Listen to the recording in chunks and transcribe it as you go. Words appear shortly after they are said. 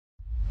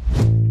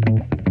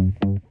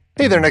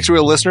Hey there, Next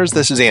Reel listeners,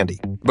 this is Andy.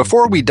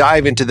 Before we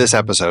dive into this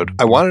episode,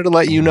 I wanted to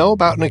let you know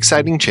about an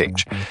exciting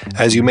change.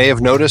 As you may have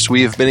noticed,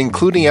 we have been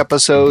including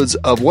episodes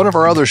of one of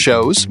our other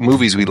shows,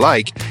 Movies We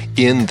Like,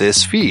 in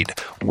this feed.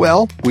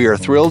 Well, we are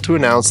thrilled to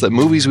announce that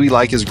Movies We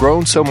Like has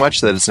grown so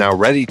much that it's now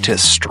ready to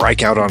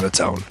strike out on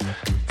its own.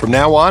 From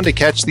now on, to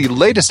catch the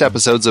latest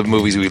episodes of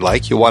Movies We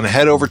Like, you'll want to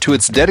head over to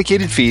its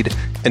dedicated feed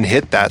and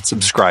hit that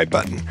subscribe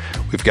button.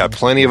 We've got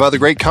plenty of other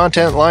great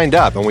content lined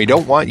up, and we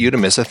don't want you to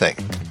miss a thing.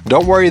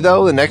 Don't worry,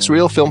 though, the Next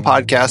Reel Film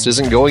Podcast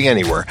isn't going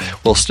anywhere.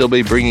 We'll still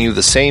be bringing you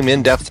the same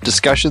in-depth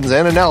discussions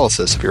and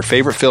analysis of your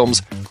favorite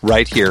films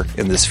right here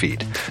in this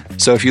feed.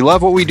 So if you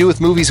love what we do with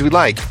Movies We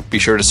Like, be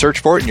sure to search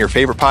for it in your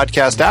favorite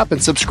podcast app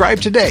and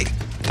subscribe today.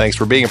 Thanks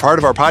for being a part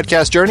of our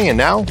podcast journey, and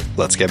now,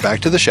 let's get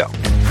back to the show.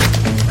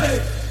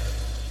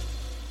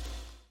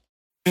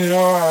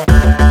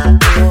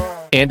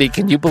 Andy,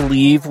 can you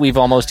believe we've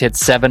almost hit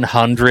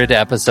 700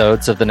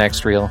 episodes of The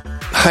Next Reel?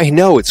 I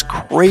know, it's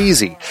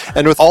crazy.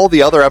 And with all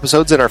the other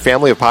episodes in our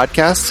family of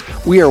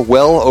podcasts, we are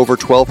well over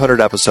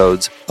 1,200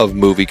 episodes of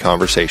movie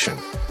conversation.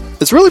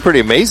 It's really pretty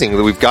amazing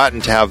that we've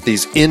gotten to have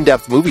these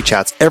in-depth movie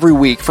chats every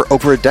week for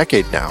over a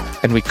decade now.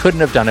 And we couldn't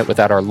have done it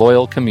without our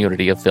loyal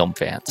community of film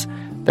fans.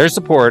 Their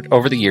support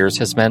over the years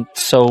has meant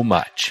so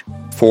much.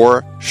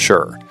 For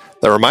sure.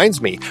 That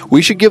reminds me,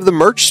 we should give the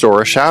merch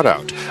store a shout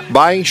out.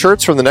 Buying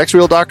shirts from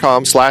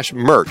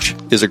thenextreel.com/merch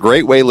is a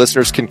great way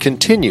listeners can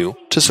continue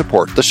to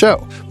support the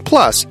show.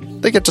 Plus,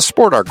 they get to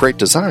sport our great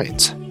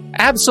designs.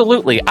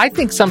 Absolutely. I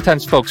think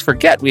sometimes folks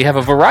forget we have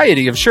a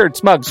variety of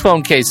shirts, mugs,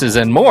 phone cases,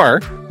 and more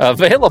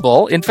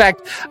available. In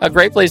fact, a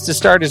great place to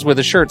start is with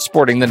a shirt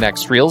sporting the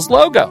Next Reel's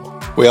logo.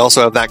 We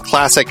also have that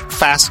classic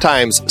Fast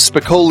Times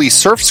Spicoli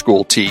Surf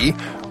School tee,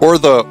 or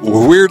the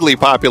weirdly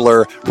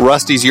popular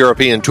Rusty's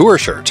European Tour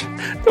shirt.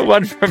 The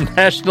one from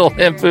National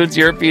Lampoon's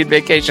European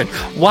Vacation.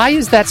 Why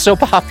is that so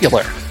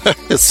popular?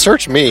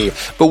 Search me,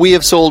 but we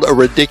have sold a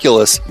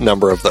ridiculous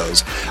number of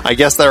those. I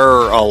guess there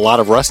are a lot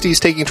of Rustys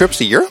taking trips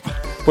to Europe?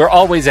 We're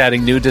always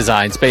adding new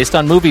designs based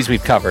on movies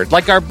we've covered,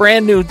 like our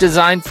brand new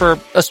design for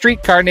a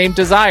streetcar named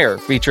Desire,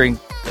 featuring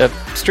a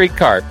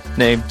streetcar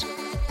named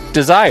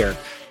Desire.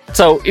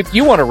 So if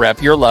you want to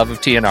rep your love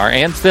of TNR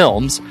and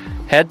films,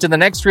 head to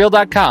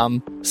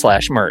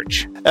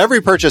thenextreel.com/merch.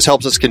 Every purchase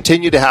helps us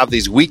continue to have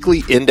these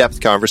weekly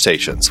in-depth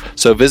conversations.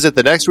 So visit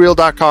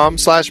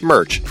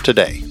thenextreel.com/merch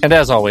today. And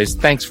as always,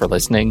 thanks for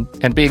listening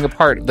and being a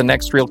part of the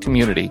Next Reel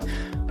community.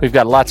 We've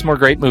got lots more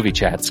great movie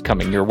chats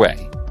coming your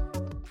way.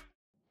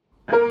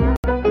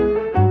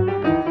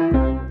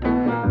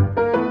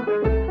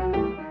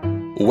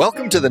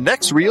 Welcome to the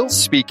Next Reel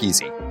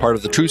Speakeasy, part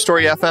of the True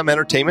Story FM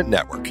Entertainment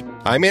Network.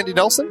 I'm Andy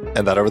Nelson,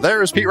 and that over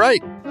there is Pete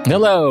Wright.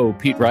 Hello,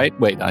 Pete Wright.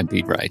 Wait, I'm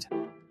Pete Wright.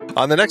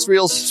 On the Next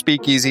Reel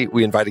Speakeasy,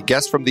 we invite a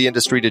guest from the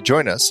industry to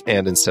join us,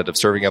 and instead of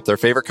serving up their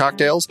favorite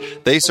cocktails,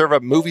 they serve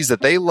up movies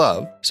that they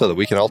love so that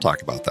we can all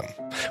talk about them.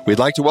 We'd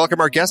like to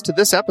welcome our guest to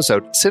this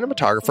episode,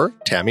 cinematographer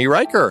Tami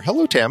Reiker.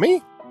 Hello,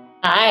 Tami.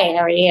 Hi,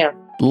 how are you?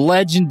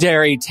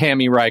 Legendary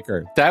Tami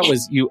Reiker. That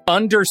was, you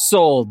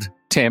undersold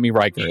Tami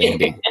Reiker,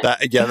 Andy.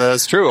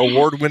 That's true.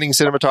 Award-winning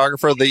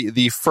cinematographer,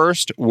 the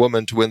first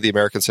woman to win the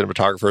American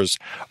Cinematographer's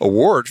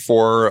Award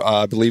for,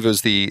 I believe it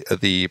was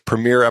the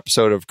premiere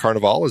episode of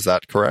Carnival. Is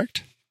that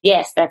correct?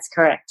 Yes, that's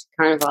correct.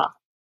 Carnival.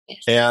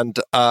 Yes. And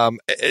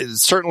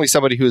certainly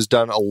somebody who has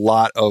done a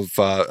lot of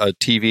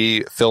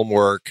TV, film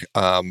work.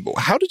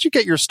 How did you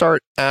get your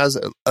start as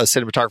a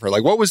cinematographer?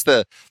 Like, what was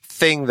the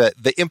thing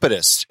the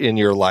impetus in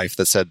your life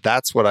that said,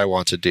 that's what I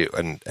want to do,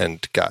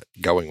 and got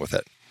going with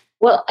it?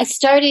 Well, I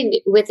started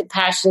with a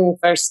passion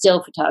for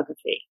still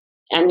photography.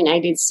 I mean, I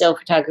did still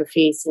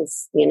photography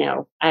since, I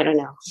don't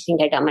know. I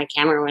think I got my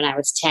camera when I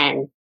was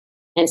 10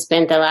 and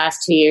spent the last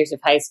 2 years of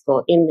high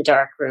school in the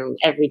darkroom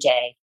every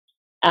day.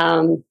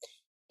 And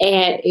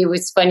it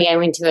was funny. I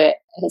went to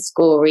a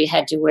school where you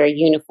had to wear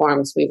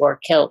uniforms. We wore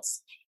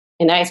kilts.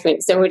 And I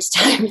spent so much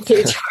time in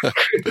the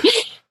darkroom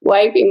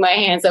wiping my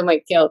hands on my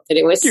kilt that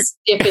it was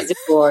stiff as a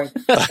board.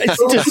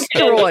 It's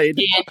destroyed.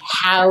 And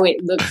how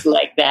it looked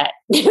like that.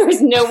 There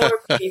was no more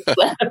piece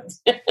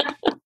left.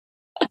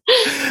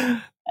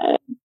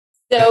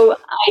 So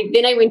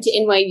I went to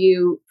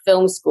NYU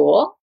Film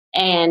School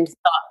and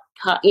thought,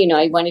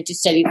 I wanted to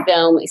study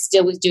film. I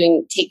still was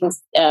taking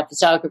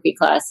photography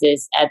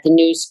classes at the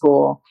new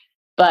school,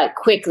 but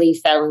quickly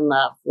fell in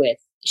love with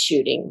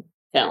shooting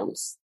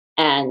films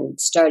and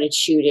started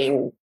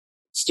shooting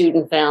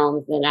student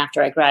films. And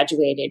after I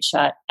graduated,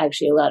 shot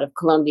actually a lot of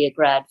Columbia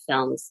grad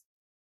films.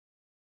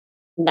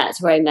 And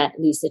that's where I met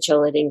Lisa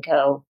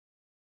Cholodenko,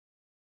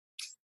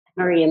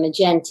 Maria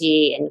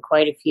Magenti, and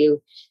quite a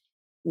few.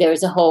 There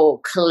was a whole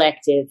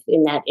collective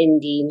in that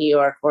indie New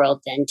York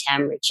world then.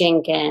 Tamara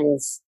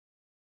Jenkins,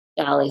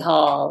 Dolly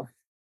Hall.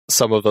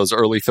 Some of those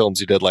early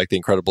films you did, like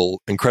the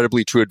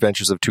Incredibly True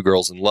Adventures of Two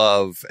Girls in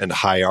Love and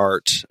High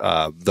Art.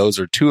 Those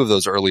are two of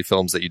those early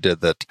films that you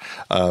did that,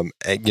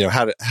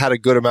 had a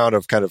good amount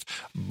of kind of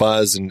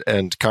buzz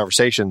and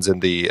conversations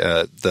in the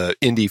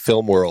indie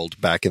film world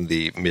back in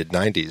the mid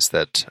 '90s.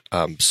 That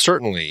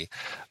certainly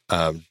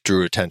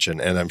drew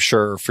attention. And I'm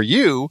sure for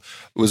you,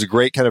 it was a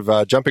great kind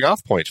of jumping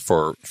off point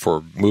for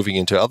moving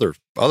into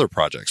other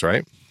projects,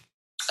 right?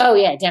 Oh,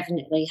 yeah,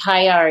 definitely.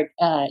 High art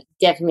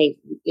definitely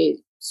is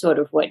sort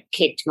of what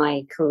kicked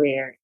my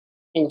career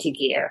into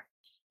gear.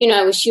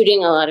 I was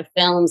shooting a lot of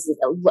films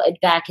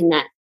back in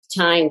that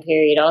time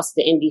period. Also,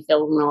 the indie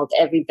film world,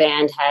 every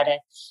band had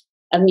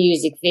a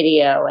music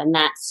video, and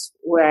that's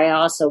where I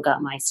also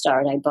got my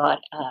start. I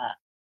bought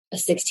a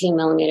 16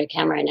 millimeter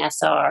camera, an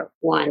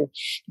SR1,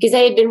 because I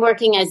had been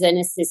working as an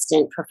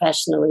assistant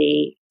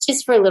professionally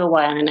just for a little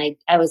while, and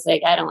I was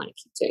like, I don't want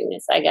to keep doing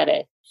this. I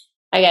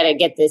gotta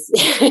get this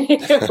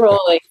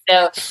rolling.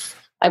 So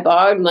I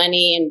borrowed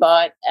money and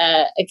bought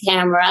a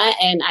camera,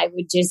 and I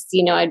would just,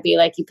 I'd be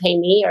like, you pay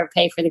me or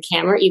pay for the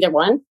camera, either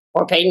one,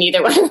 or pay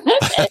neither one.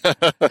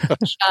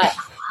 Shot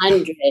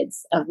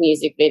hundreds of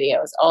music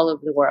videos all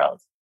over the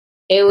world.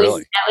 That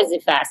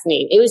was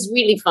fascinating. It was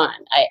really fun.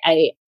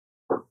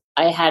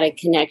 I had a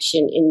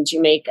connection in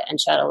Jamaica and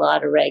shot a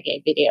lot of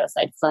reggae videos.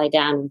 I'd fly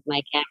down with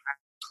my camera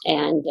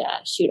and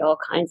shoot all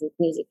kinds of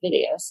music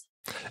videos.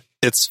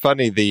 It's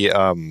funny,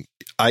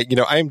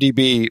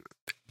 IMDb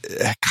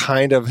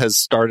kind of has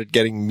started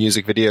getting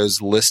music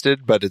videos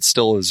listed, but it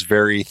still is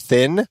very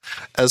thin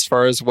as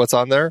far as what's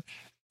on there.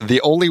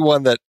 The only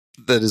one that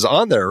is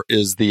on there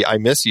is the I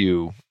Miss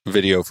You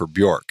video for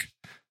Bjork.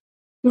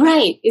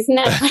 Right. Isn't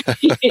that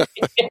funny?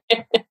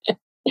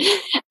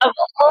 Of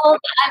all,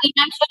 I've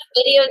shot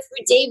videos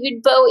for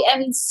David Bowie.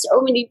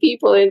 So many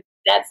people, and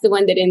that's the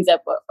one that ends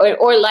up,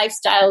 or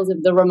Lifestyles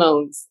of the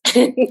Ramones.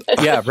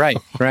 Yeah, right.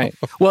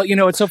 Well,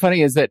 what's so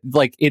funny is that,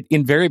 like, it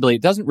invariably,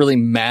 it doesn't really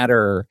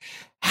matter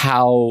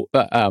how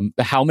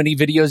many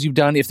videos you've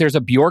done. If there's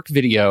a Bjork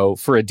video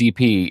for a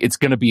DP, it's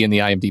going to be in the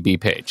IMDb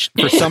page.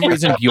 For some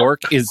reason,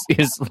 Bjork is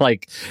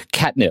like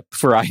catnip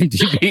for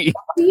IMDb.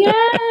 Yeah,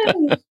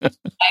 I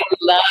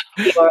love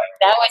Bjork.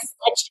 That was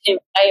I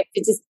have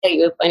to just tell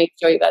you a funny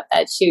story about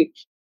that shoot.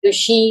 So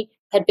she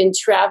had been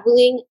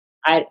traveling,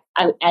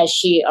 as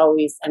she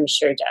always, I'm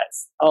sure,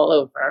 does, all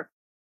over.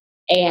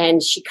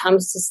 And she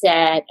comes to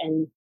set,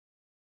 and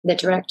the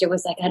director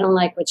was like, I don't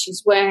like what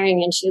she's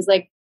wearing. And she was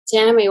like,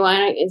 Tami, why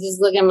don't you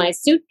just look at my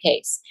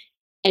suitcase?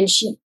 And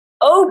she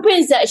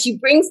opens that. She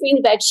brings me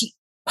into bed. She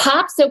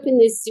pops open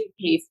this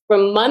suitcase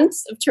from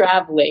months of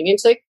traveling. And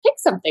she's like, pick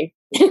something.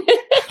 So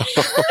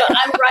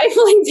I'm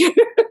rifling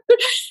through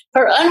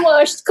her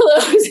unwashed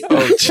clothes.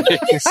 Oh,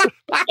 jeez.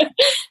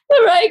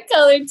 The right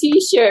color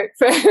T-shirt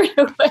for her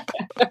to wear.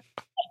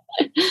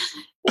 It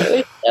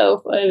was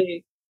so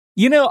funny.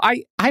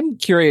 I'm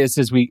curious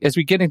as we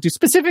get into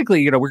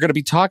specifically, we're going to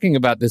be talking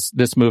about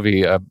this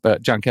movie,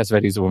 John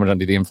Cassavetes' A Woman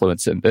Under the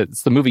Influence, and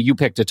it's the movie you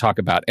picked to talk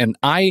about. And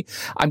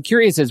I'm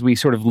curious as we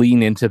sort of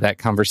lean into that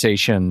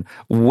conversation,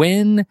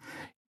 when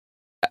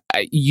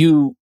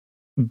you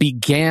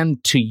began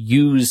to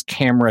use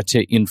camera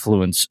to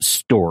influence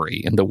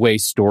story and the way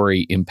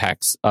story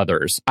impacts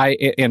others.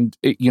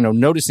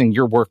 Noticing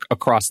your work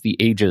across the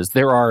ages,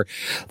 there are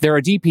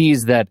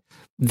DPs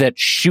that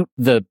shoot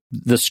the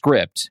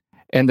script,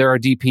 and there are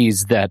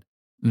DPs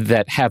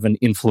that have an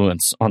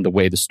influence on the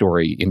way the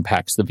story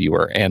impacts the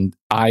viewer. And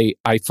I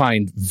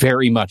find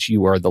very much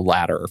you are the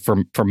latter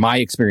from my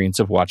experience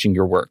of watching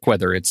your work,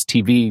 whether it's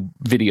TV,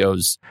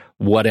 videos,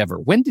 whatever.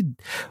 When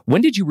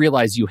did you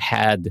realize you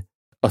had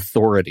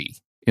authority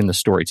in the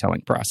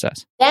storytelling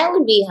process? That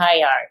would be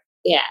high art.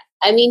 Yeah.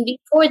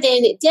 Before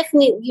then, it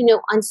definitely,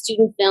 on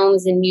student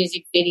films and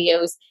music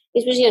videos,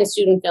 especially on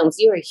student films,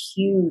 you're a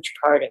huge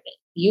part of it.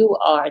 You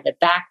are the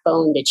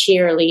backbone, the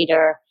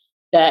cheerleader,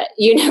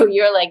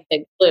 you're like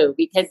the glue,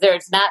 because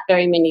there's not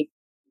very many,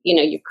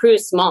 your crew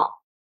is small.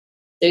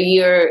 So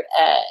you're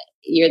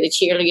the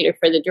cheerleader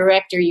for the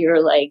director.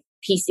 You're like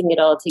piecing it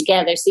all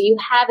together. So you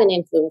have an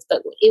influence,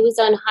 but it was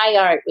on high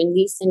art when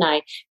Lisa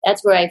and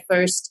that's where I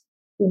first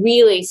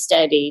really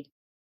studied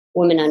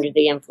Women Under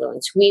the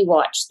Influence. We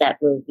watched that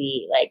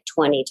movie like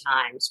 20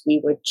 times. We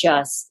were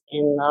just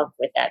in love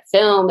with that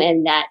film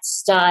and that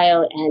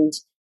style and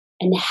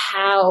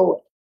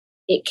how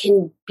it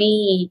can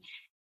be,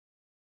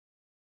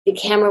 the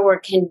camera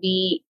work can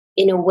be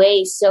in a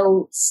way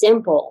so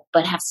simple,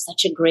 but have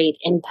such a great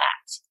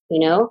impact.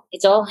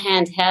 It's all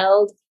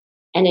handheld,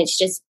 and it's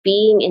just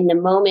being in the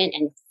moment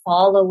and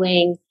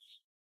following.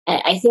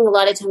 I think a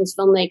lot of times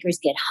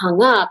filmmakers get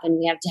hung up, and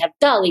we have to have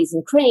dollies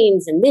and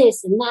cranes and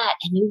this and that.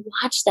 And you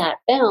watch that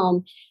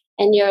film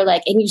and you're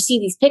like, and you see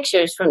these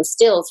pictures from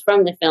stills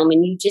from the film,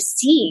 and you just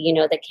see,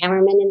 the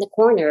cameraman in the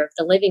corner of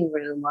the living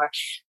room, or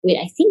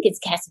I think it's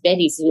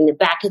Cassavetes in the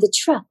back of the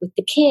truck with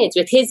the kids,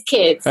 with his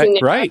kids.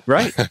 Right.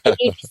 And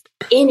you're just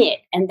in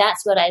it. And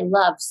that's what I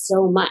love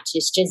so much,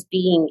 is just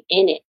being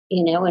in it,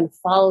 and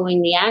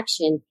following the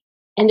action.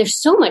 And there's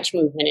so much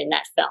movement in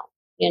that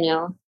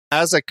film,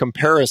 As a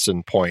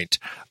comparison point,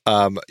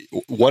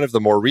 one of the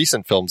more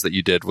recent films that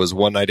you did was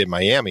One Night in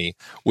Miami,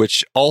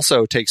 which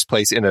also takes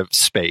place in a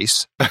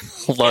space,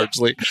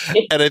 largely.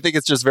 And I think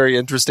it's just very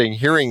interesting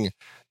hearing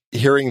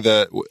hearing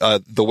the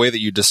way that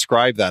you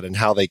described that and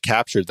how they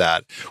captured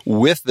that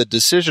with the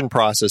decision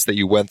process that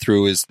you went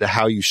through is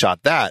how you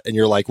shot that. And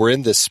you're like, we're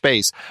in this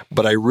space,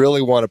 but I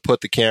really want to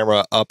put the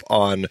camera up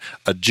on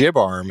a jib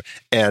arm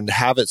and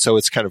have it so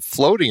it's kind of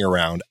floating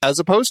around as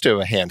opposed to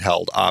a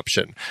handheld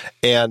option.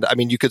 And I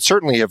mean, you could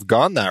certainly have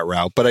gone that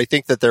route, but I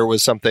think that there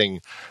was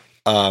something,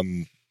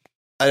 I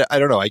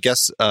don't know, I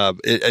guess,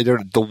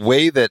 the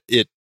way that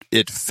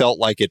it felt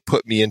like it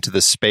put me into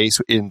the space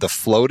in the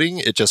floating.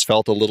 It just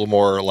felt a little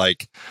more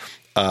like,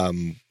 I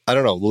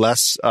don't know,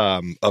 less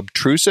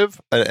obtrusive.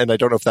 And I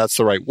don't know if that's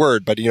the right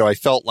word, but, I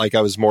felt like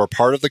I was more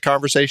part of the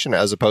conversation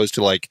as opposed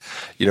to like,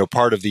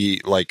 part of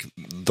the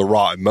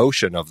raw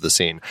emotion of the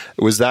scene.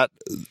 Was that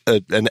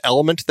an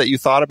element that you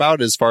thought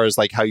about as far as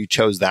like how you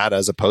chose that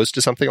as opposed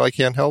to something like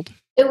handheld?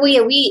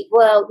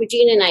 Well,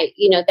 Regina and I,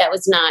 that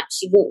was not,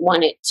 she didn't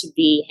want it to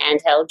be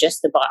handheld,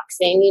 just the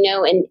boxing,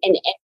 and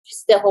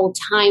just the whole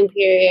time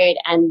period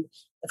and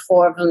the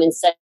four of them in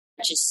such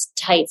a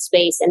tight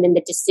space. And then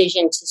the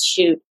decision to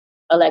shoot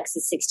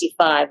Alexa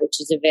 65, which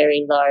is a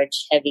very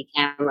large, heavy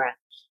camera.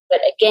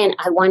 But again,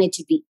 I wanted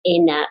to be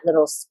in that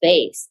little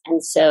space.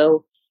 And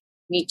so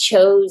we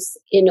chose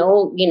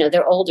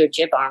they're older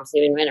jib arms.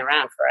 They've been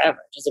around forever.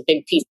 Just a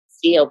big piece of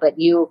steel, but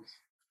you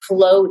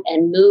float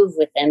and move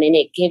with them, and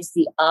it gives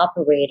the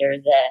operator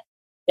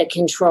the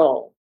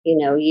control.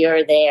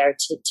 You're there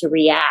to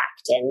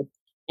react and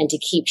to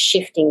keep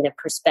shifting the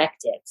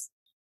perspectives.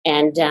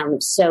 And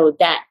so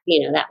that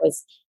that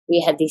was,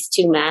 we had these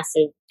two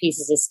massive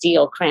pieces of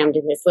steel crammed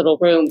in this little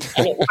room,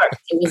 and it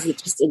worked. It was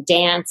just a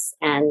dance,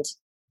 and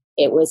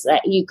it was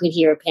you could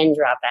hear a pin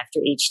drop after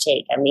each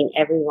take. I mean,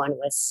 everyone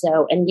was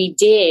so, and we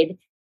did.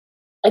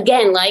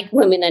 Again, like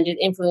Women Under the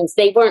Influence,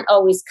 they weren't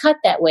always cut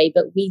that way,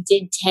 but we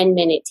did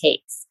 10-minute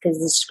takes because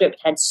the script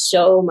had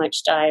so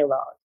much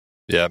dialogue.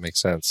 Yeah, it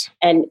makes sense.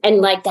 And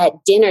like that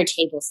dinner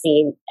table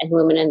scene in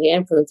Women Under the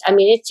Influence, I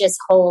mean, it just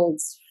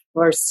holds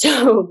for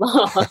so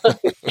long.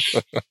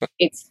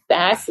 It's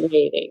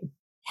fascinating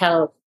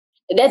how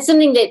that's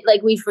something that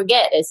like we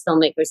forget as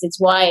filmmakers. It's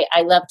why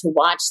I love to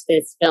watch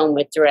this film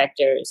with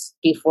directors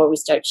before we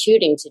start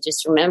shooting, to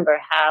just remember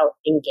how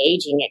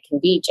engaging it can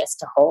be just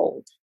to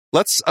hold.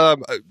 Let's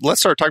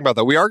start talking about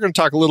that. We are going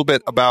to talk a little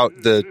bit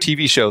about the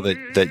TV show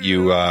that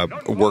you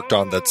worked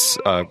on that's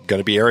going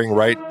to be airing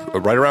right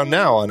around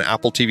now on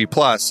Apple TV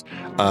Plus,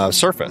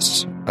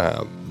 Surface,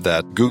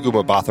 that Gugu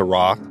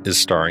Mbatha-Raw is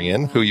starring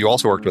in, who you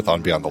also worked with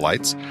on Beyond the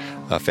Lights,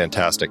 a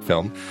fantastic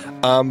film.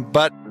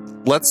 But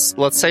let's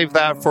save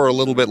that for a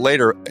little bit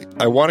later.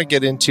 I want to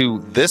get into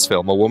this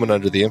film, A Woman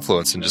Under the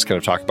Influence, and just kind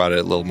of talk about it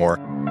a little more.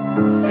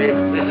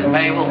 This is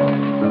Mabel.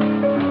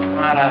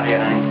 I love you,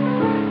 honey.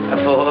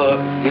 For,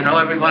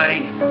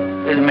 everybody,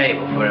 there's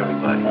Mabel for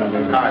everybody.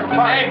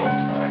 Mabel!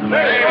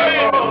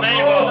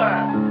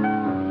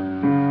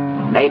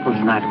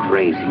 Mabel's not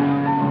crazy.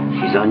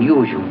 She's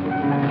unusual.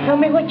 Tell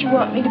me what you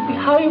want me to be,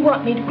 how you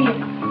want me to be.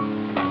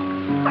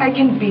 I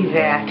can be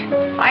that.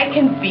 I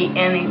can be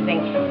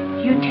anything.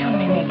 You tell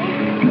me,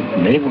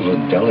 Mabel. Mabel's a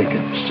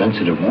delicate,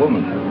 sensitive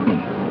woman.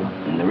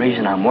 And the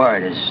reason I'm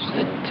worried is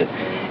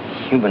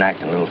that you've been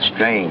acting a little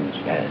strange.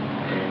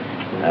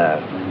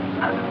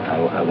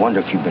 I wonder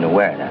if you've been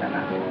aware of that or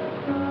not.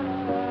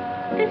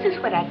 This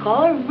is what I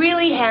call a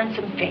really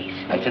handsome face.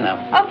 That's enough.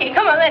 Okay,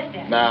 come on, let's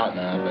dance. No.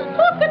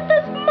 Look at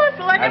this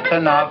muscle. I That's never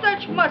enough. saw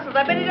such muscle.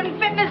 I bet he didn't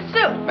fit in his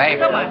suit.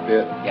 Mabel, Come on.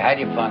 you had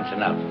your fun, it's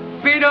enough.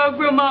 Vito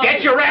Grimaldi.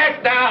 Get your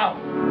ass down!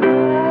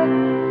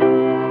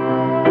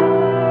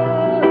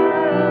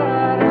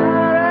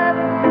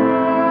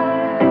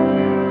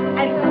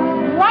 I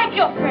like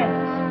your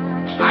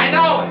friends. I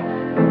know it!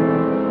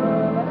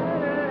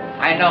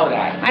 I know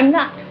that. I'm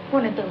not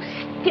one of those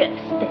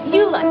stiffs that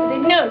you like with their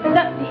noses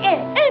up in the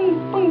air.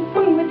 And boom,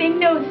 boom, with their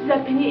noses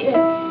up in the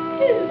air.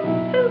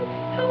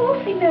 How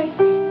awfully nice.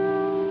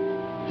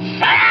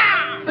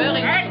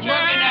 Billy's looking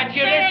at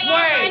you this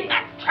way.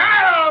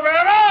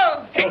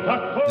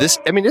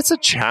 It's a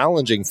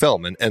challenging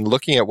film, and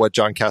looking at what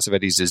John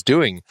Cassavetes is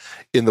doing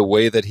in the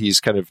way that he's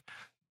kind of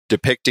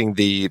depicting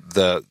the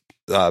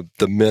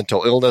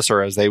mental illness,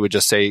 or as they would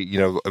just say,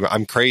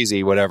 I'm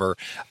crazy, whatever.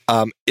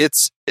 The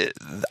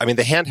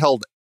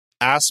handheld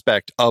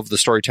aspect of the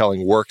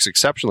storytelling works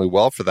exceptionally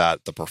well for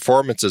that. The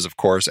performances, of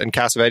course, and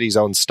Cassavetes'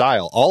 own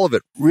style, all of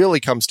it really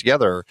comes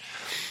together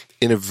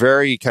in a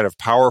very kind of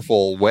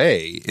powerful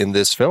way in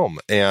this film.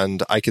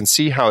 And I can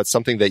see how it's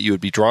something that you would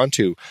be drawn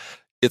to.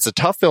 It's a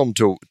tough film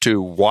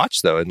to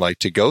watch, though, and like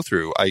to go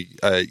through. I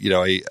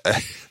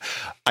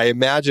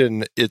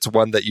imagine it's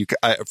one that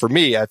for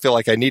me, I feel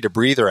like I need a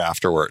breather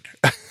afterward.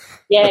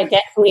 Yeah,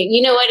 definitely.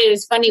 You know what? It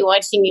was funny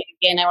watching it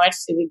again. I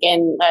watched it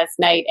again last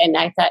night, and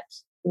I thought,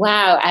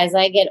 wow, as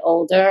I get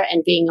older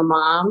and being a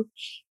mom,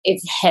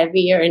 it's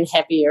heavier and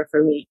heavier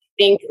for me.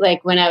 I think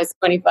like when I was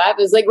 25, I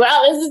was like,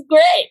 wow, this is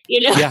great.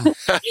 Yeah.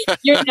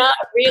 You're not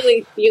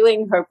really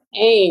feeling her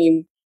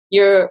pain.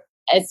 You're,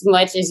 as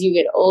much as you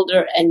get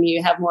older and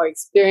you have more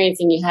experience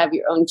and you have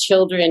your own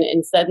children,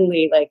 and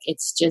suddenly like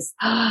it's just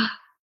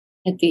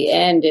at the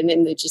end, and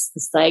then just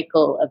the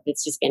cycle of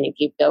it's just going to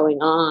keep going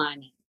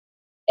on.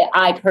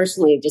 I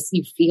personally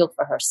you feel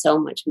for her so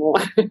much more.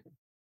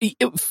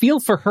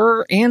 Feel for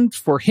her and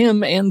for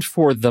him and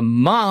for the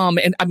mom,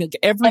 and I mean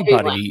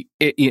everybody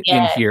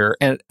in here.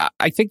 And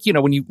I think, you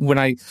know, when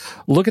I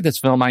look at this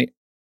film,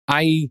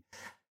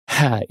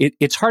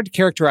 it's hard to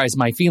characterize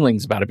my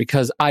feelings about it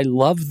because I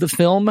love the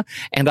film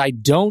and I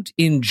don't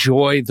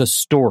enjoy the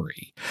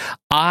story.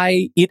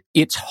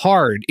 It's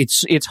hard.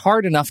 It's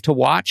hard enough to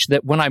watch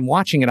that when I'm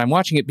watching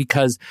it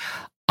because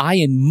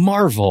I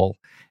marvel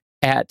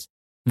at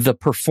the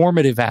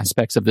performative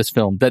aspects of this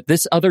film, that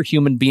this other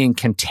human being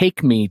can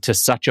take me to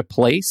such a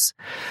place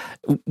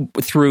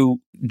through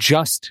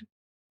just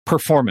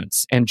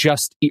performance and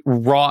just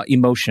raw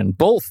emotion,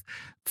 both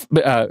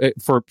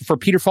for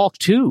Peter Falk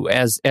too,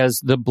 as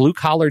the blue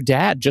collar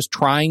dad, just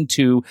trying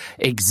to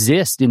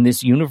exist in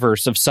this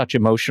universe of such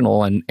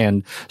emotional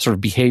and sort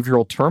of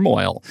behavioral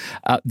turmoil.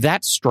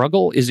 That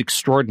struggle is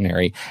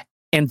extraordinary,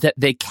 and that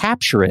they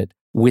capture it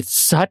with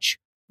such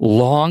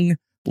long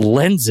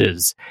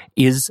lenses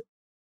is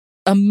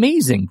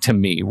amazing to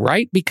me,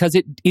 right? Because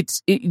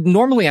it's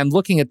normally I'm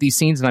looking at these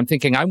scenes and I'm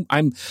thinking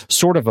I'm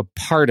sort of a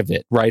part of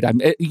it, right? I'm,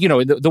 you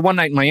know, the One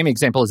Night in Miami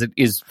example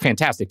is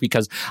fantastic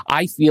because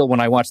I feel when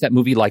I watch that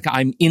movie like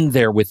I'm in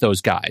there with those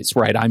guys,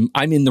 right?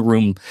 I'm in the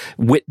room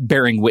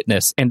bearing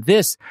witness, and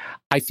this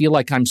I feel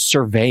like I'm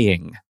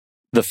surveying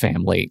the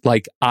family,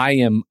 like I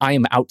am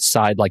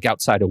outside, like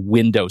outside a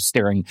window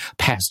staring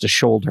past a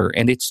shoulder,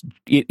 and it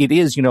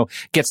is, you know,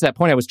 gets to that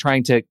point I was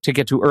trying to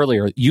get to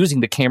earlier, using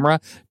the camera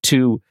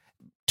to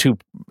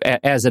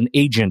as an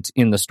agent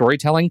in the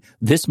storytelling.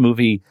 This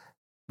movie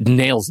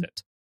nails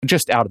it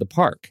just out of the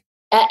park.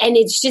 And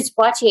it's just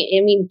watching it.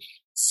 I mean,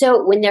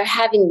 so when they're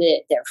having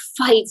their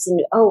fights,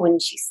 and when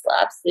she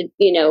slaps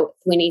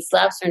when he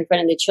slaps her in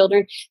front of the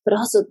children, but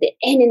also the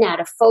in and out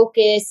of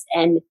focus,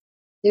 and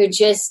they're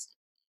just,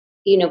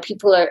 you know,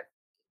 people are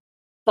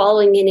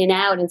falling in and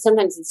out, and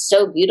sometimes it's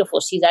so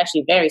beautiful. She's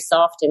actually very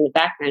soft in the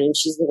background, and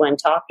she's the one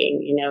talking,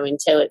 you know,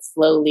 until it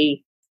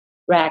slowly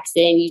racks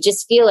in. You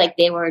just feel like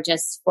they were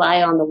just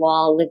fly on the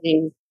wall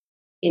living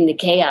in the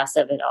chaos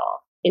of it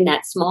all in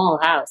that small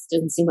house.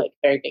 Doesn't seem like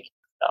a very big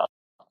house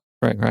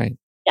at all. Right.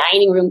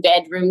 Dining room,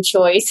 bedroom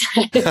choice.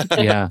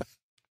 Yeah.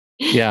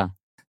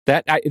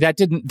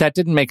 That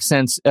didn't make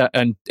sense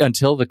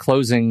until the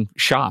closing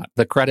shot,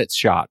 the credits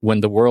shot,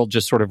 when the world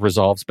just sort of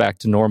resolves back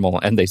to normal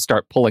and they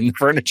start pulling the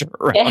furniture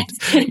around.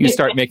 Yes. You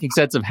start making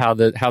sense of how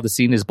the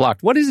scene is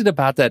blocked. What is it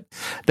about that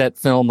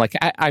film? Like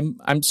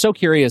I'm so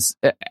curious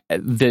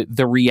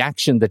the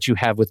reaction that you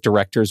have with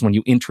directors when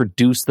you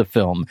introduce the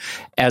film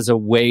as a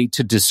way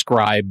to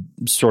describe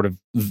sort of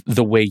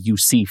the way you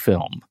see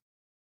film.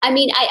 I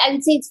mean, I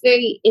would say it's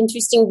very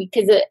interesting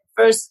because at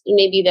first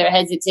maybe they're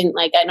hesitant,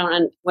 like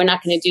we're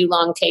not going to do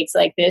long takes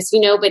like this,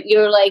 you know, but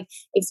you're like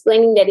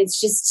explaining that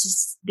it's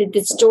just that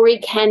the story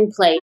can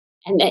play,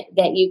 and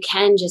that you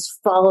can just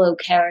follow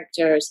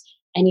characters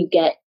and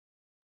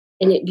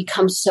it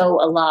becomes so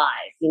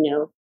alive, you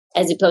know,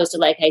 as opposed to,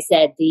 like I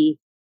said, the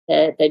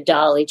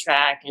dolly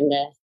track and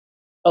the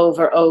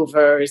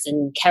overs,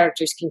 and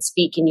characters can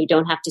speak and you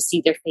don't have to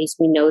see their face.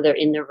 We know they're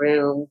in the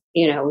room,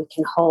 you know, we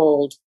can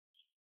hold.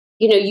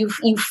 You know,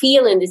 you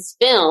feel in this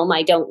film,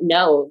 I don't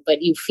know,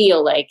 but you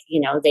feel like,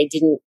 you know, they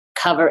didn't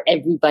cover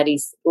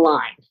everybody's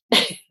line.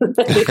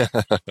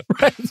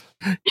 Right.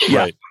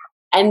 Yeah.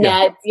 And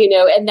that, you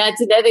know, and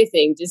that's another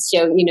thing, just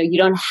show, you know, you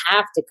don't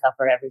have to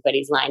cover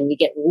everybody's line. We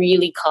get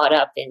really caught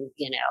up in,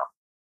 you know,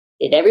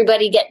 did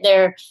everybody get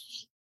their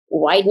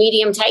wide,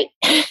 medium, tight?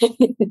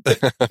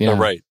 Yeah.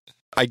 Right.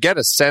 I get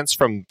a sense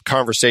from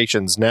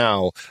conversations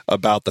now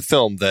about the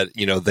film that,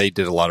 you know, they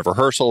did a lot of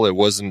rehearsal. It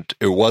wasn't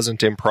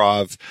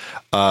improv.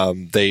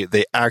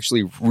 They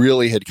actually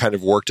really had kind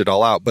of worked it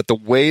all out. But the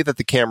way that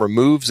the camera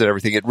moves and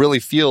everything, it really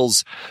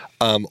feels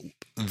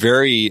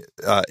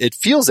it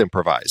feels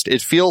improvised.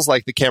 It feels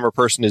like the camera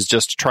person is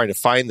just trying to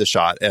find the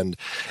shot and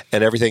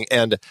everything.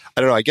 And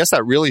I don't know, I guess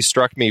that really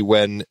struck me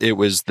when it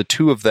was the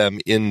two of them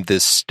in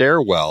this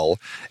stairwell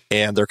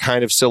and they're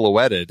kind of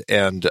silhouetted,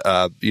 and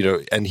you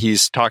know, and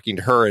he's talking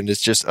to her, and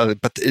it's just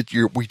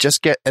we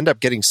just end up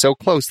getting so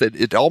close that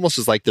it almost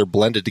is like they're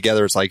blended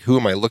together. It's like, who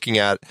am I looking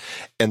at?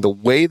 And the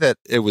way that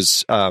it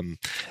was,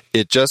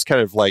 it just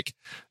kind of like,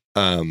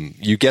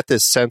 you get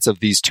this sense of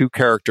these two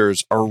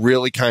characters are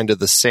really kind of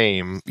the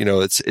same. You know,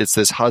 it's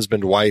this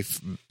husband-wife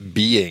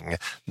being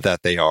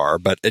that they are.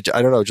 But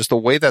I don't know, just the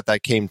way that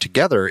came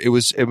together, it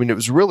was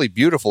really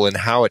beautiful in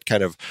how it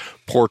kind of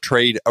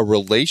portrayed a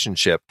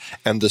relationship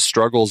and the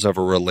struggles of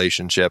a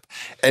relationship,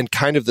 and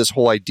kind of this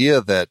whole idea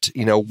that,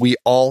 you know, we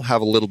all have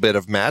a little bit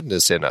of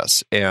madness in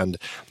us. And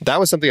that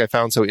was something I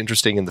found so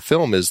interesting in the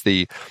film, is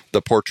the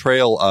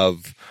portrayal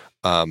of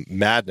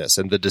madness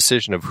and the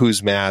decision of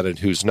who's mad and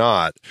who's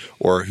not,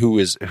 or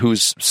who's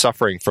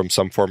suffering from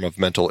some form of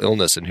mental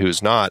illness and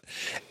who's not.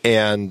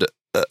 And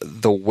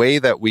the way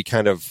that we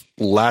kind of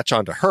latch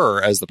onto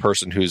her as the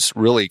person who's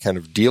really kind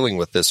of dealing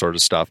with this sort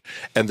of stuff,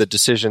 and the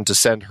decision to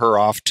send her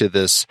off to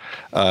this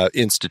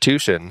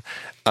institution,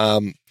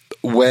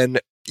 when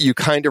you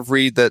kind of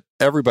read that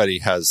everybody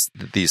has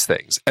these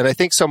things. And I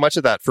think so much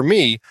of that for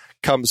me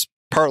comes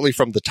partly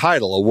from the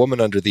title, A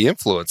Woman Under the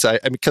Influence. I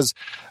mean, because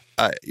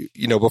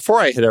before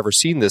I had ever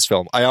seen this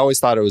film, I always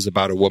thought it was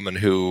about a woman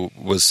who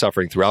was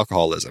suffering through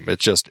alcoholism.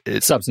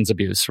 It's substance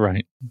abuse,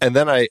 right? And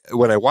then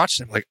when I watched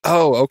it, I'm like,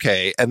 oh,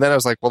 okay. And then I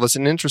was like, well, that's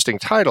an interesting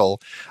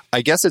title.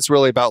 I guess it's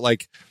really about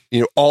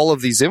all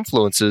of these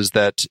influences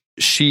that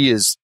she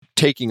is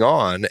taking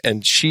on,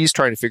 and she's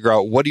trying to figure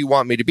out, what do you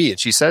want me to be? And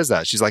she says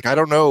that. She's like, I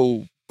don't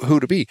know who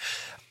to be.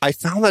 I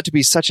found that to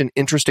be such an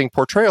interesting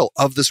portrayal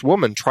of this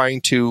woman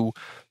trying to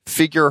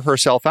figure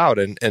herself out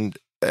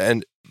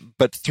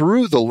but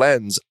through the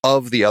lens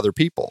of the other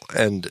people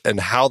and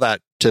how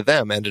that to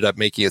them ended up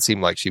making it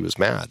seem like she was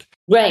mad.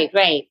 Right.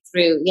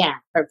 Through,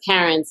 her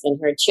parents and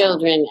her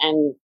children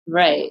and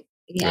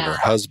and her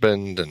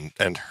husband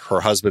and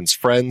her husband's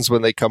friends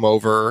when they come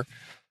over.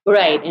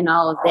 Right. And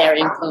all of their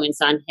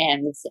influence on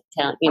him,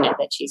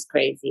 that she's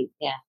crazy.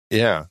 Yeah.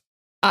 Yeah.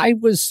 I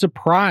was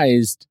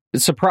surprised,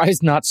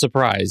 not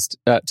surprised,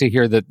 to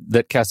hear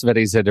that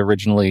Cassavetes had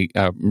originally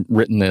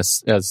written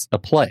this as a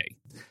play,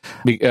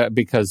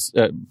 because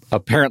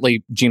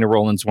apparently Gina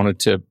Rowlands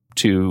wanted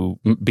to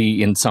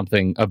be in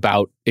something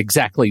about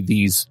exactly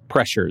these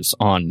pressures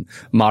on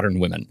modern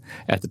women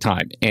at the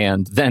time,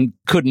 and then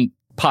couldn't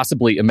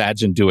possibly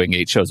imagine doing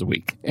 8 shows a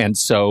week. And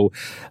so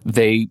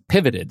they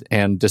pivoted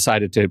and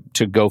decided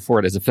to go for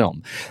it as a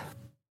film.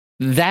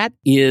 That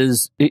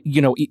is,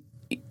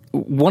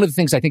 one of the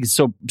things I think is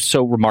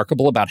so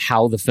remarkable about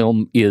how the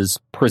film is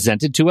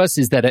presented to us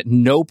is that at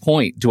no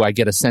point do I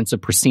get a sense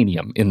of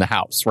proscenium in the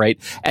house, right?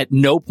 At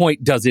no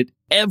point does it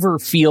ever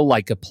feel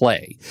like a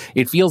play.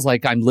 It feels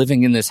like I'm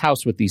living in this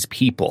house with these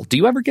people. Do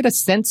you ever get a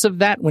sense of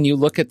that when you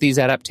look at these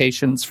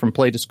adaptations from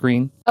play to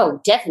screen? Oh,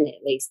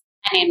 definitely.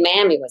 I mean,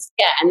 Miami was,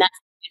 and that's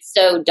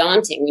so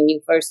daunting when you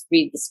first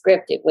read the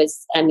script. It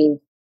was,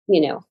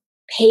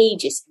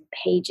 pages and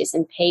pages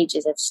and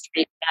pages of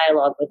straight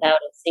dialogue without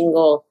a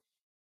single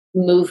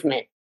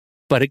movement.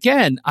 But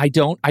again, I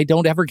don't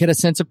ever get a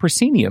sense of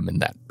proscenium in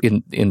that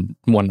in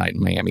One Night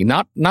in Miami.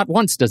 Not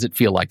once does it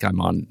feel like I'm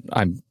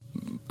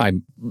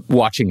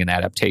watching an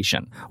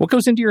adaptation. What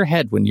goes into your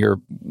head when you're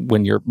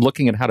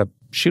looking at how to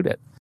shoot it?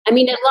 I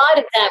mean, a lot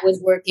of that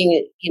was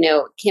working.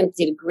 Kim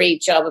did a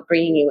great job of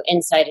bringing you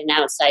inside and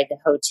outside the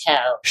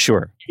hotel.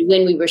 Sure.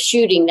 When we were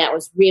shooting, that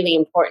was really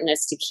important to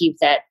us to keep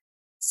that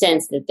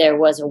sense that there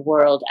was a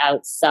world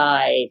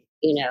outside,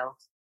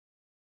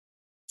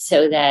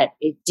 so that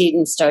it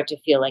didn't start to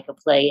feel like a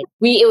play.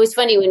 It was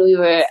funny when we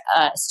were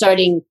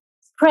starting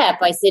prep,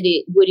 I said,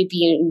 would it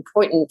be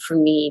important for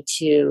me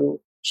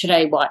should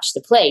I watch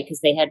the play?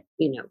 Because they had,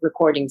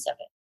 recordings of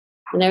it.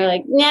 And they were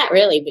like, not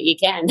really, but you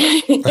can.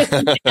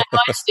 I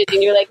watched it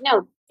and you're like,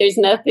 no, there's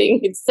nothing.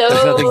 It's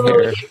so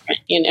different,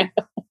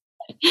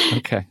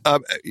 Okay.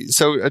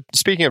 So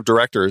speaking of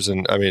directors,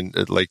 and I mean,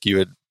 like you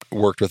had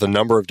worked with a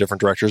number of different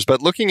directors,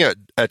 but looking at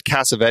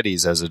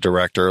Cassavetes as a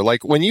director,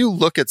 like when you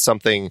look at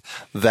something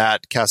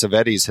that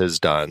Cassavetes has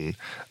done,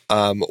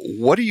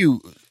 what do you,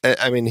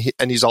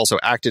 and he's also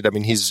acted,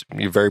 he's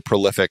a very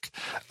prolific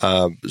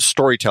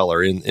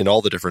storyteller in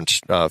all the different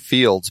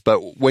fields,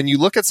 but when you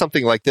look at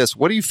something like this,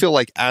 what do you feel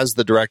like as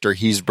the director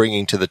he's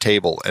bringing to the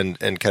table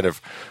and kind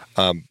of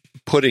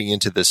putting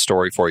into this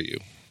story for you?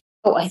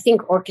 Oh, I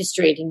think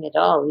orchestrating it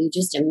all. You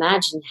just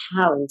imagine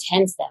how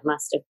intense that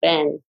must have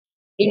been.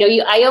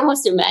 I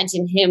almost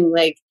imagine him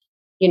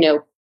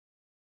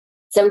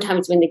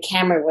sometimes when the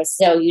camera was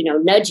so,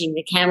 nudging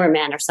the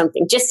cameraman or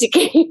something just to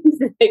keep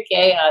the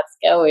chaos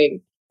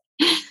going,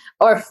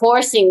 or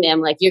forcing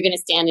them like, you're going to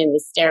stand in the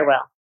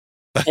stairwell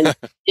and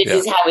this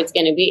is how it's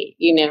going to be,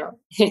 You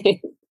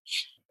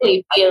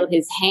feel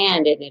his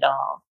hand in it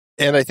all.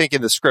 And I think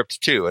in the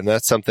script too, and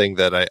that's something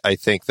that I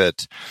think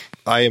that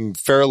I am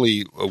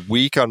fairly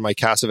weak on my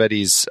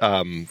Cassavetes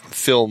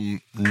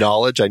film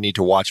knowledge. I need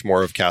to watch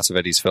more of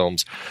Cassavetes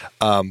films,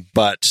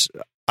 but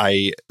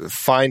I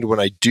find when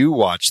I do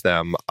watch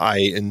them, I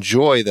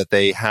enjoy that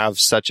they have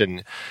such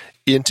an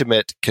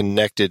intimate,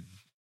 connected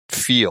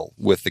feel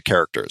with the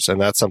characters.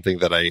 And that's something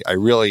that I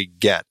really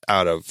get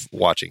out of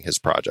watching his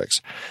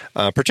projects,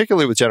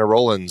 particularly with Gina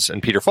Rowlands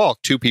and Peter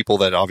Falk, two people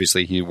that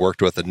obviously he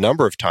worked with a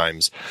number of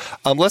times.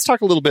 Let's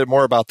talk a little bit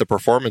more about the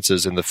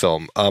performances in the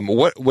film.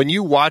 When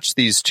you watch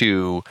these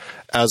two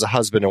as a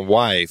husband and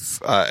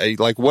wife,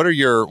 what are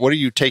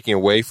you taking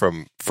away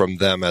from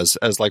them as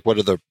like, what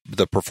are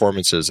the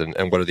performances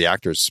and what are the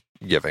actors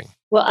giving?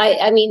 Well,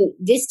 I mean,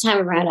 this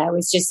time around, I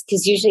was just,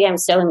 because usually I'm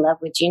so in love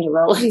with Gina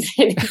Rowlands,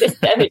 and this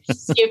time it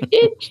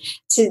shifted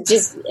to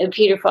just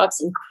Peter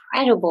Falk's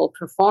incredible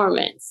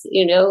performance,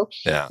 Yeah.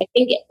 I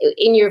think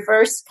in your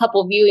first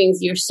couple viewings,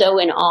 you're so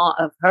in awe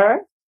of her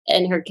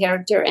and her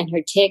character and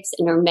her tics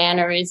and her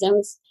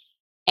mannerisms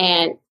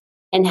and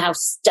how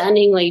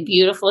stunningly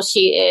beautiful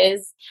she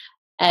is.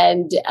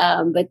 And,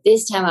 but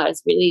this time I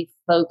was really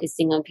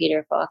focusing on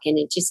Peter Falk, and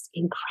it's just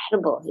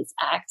incredible, his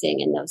acting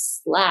and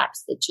those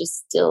slaps that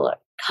just still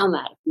come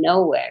out of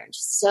nowhere,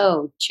 just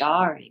so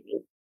jarring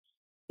and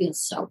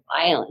feels so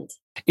violent.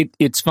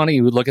 It's funny,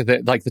 you would look at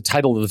the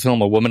title of the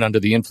film, A Woman Under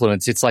the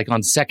Influence. It's like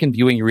on second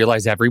viewing, you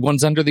realize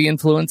everyone's under the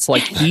influence.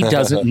 Like he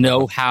doesn't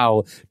know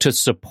how to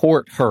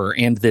support her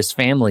and this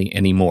family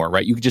anymore,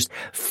 right? You just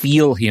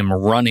feel him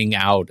running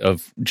out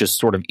of just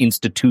sort of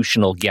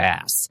institutional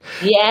gas.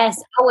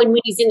 Yes. Oh, and when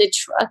he's in the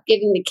truck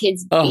giving the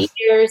kids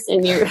beers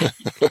and you're...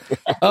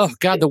 Oh,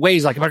 God, the way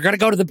he's like, we're going to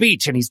go to the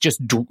beach. And he's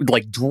just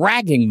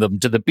dragging them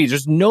to the beach.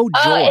 There's no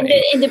joy.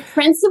 And the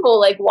principal,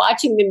 like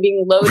watching them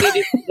being loaded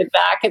into the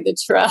back of the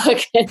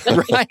truck.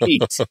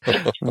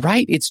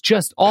 Right. It's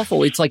just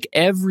awful. It's like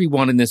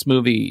everyone in this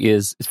movie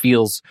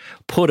feels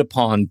put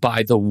upon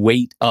by the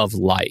weight of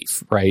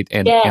life, right?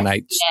 And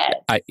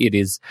it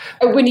is.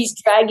 And when he's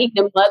dragging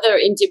the mother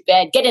into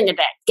bed, get in the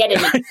bed,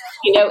 and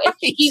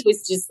he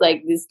was just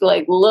like this,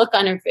 like look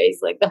on her face,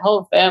 like the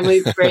whole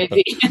family's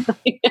crazy.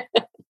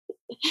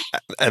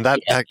 And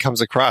that comes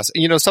across,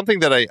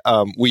 something that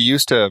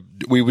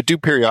we would do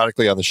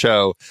periodically on the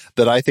show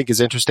that I think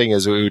is interesting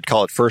is we would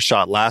call it first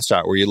shot, last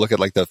shot, where you look at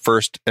like the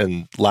first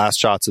and last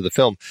shots of the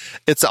film.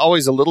 It's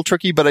always a little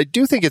tricky, but I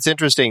do think it's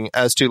interesting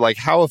as to like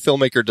how a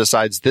filmmaker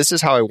decides this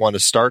is how I want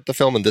to start the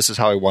film and this is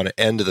how I want to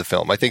end the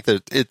film. I think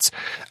that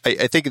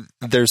I think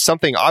there's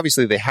something,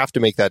 obviously they have to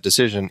make that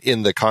decision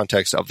in the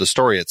context of the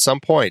story at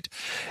some point.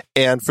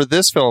 And for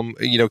this film,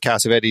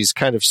 Cassavetes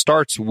kind of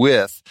starts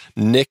with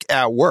Nick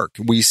at work.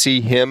 We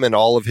see him and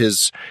all of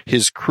his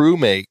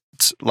crewmates,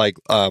 like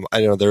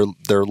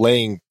they're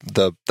laying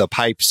the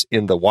pipes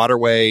in the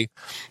waterway,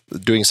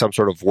 doing some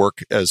sort of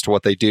work as to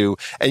what they do.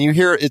 And you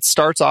hear it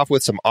starts off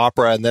with some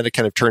opera, and then it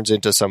kind of turns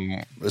into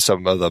some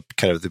of the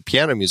kind of the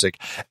piano music.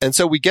 And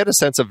so we get a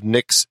sense of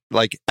Nick's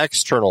like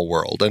external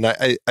world. And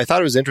I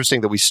thought it was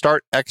interesting that we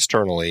start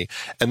externally,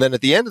 and then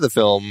at the end of the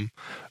film,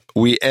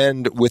 we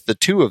end with the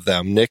two of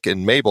them, Nick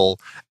and Mabel,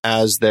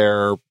 as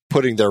they're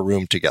putting their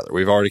room together.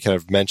 We've already kind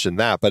of mentioned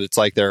that, but it's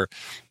like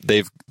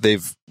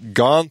they've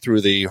gone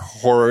through the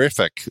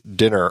horrific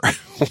dinner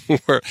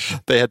where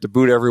they had to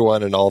boot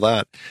everyone and all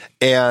that,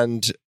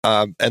 and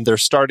they're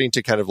starting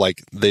to kind of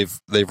like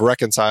they've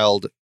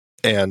reconciled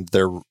and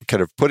they're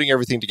kind of putting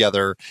everything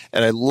together.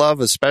 And I love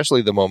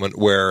especially the moment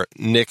where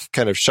Nick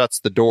kind of shuts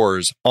the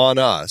doors on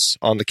us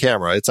on the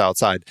camera. It's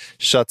outside,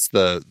 shuts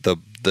the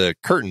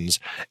curtains,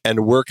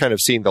 and we're kind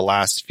of seeing the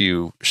last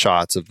few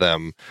shots of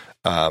them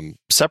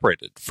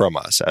separated from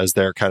us as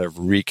they're kind of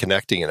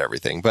reconnecting and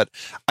everything. But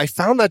I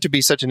found that to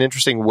be such an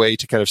interesting way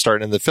to kind of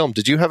start in the film.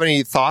 Did you have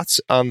any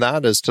thoughts on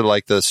that as to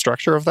like the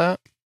structure of that?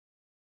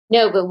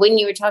 No, but when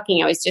you were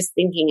talking, I was just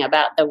thinking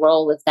about the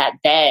role of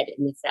that bed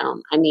in the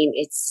film. I mean,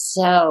 it's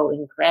so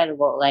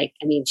incredible. Like,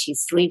 I mean, she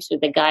sleeps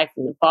with the guy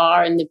from the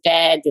bar in the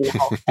bed, and the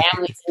whole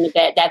family's in the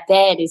bed. That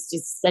bed is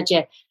just such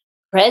a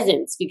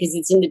presence because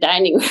it's in the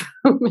dining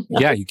room.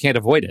 Yeah, you can't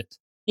avoid it.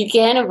 You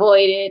can't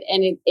avoid it,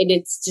 and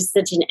it's just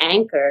such an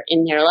anchor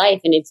in their life,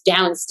 and it's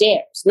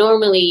downstairs.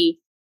 Normally,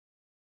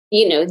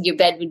 your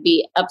bed would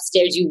be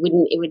upstairs. It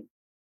would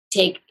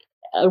take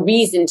a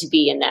reason to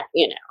be in that,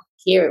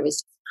 Here it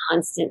was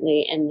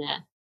constantly in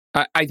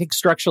the... I think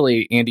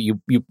structurally, Andy,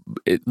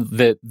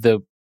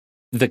 the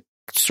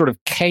sort of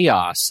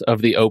chaos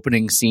of the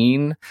opening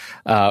scene.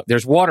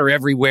 There's water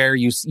everywhere.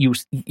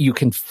 You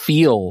can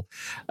feel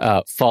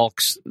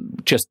Falk's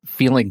just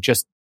feeling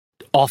just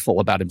awful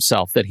about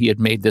himself, that he had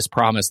made this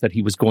promise that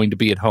he was going to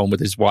be at home with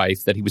his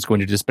wife, that he was going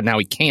to but now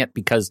he can't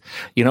because,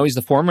 he's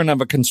the foreman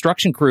of a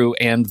construction crew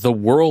and the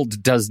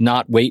world does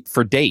not wait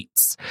for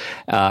dates.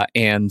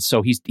 And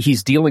so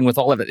he's dealing with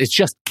all of it. It's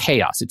just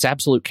chaos. It's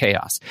absolute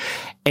chaos.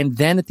 And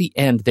then at the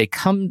end,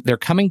 they're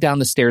coming down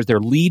the stairs. They're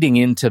leading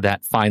into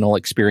that final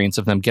experience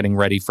of them getting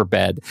ready for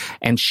bed.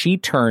 And she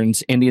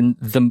turns, and in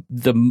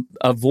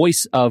a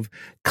voice of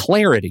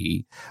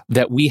clarity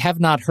that we have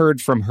not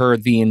heard from her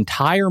the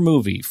entire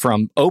movie,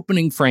 from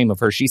opening frame of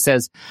her, she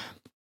says,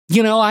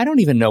 I don't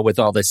even know where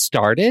all this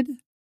started.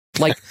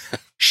 Like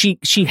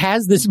she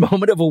has this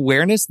moment of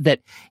awareness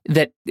that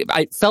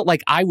I felt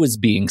like I was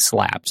being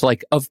slapped.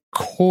 Like, of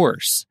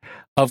course,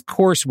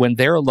 when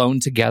they're alone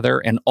together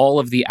and all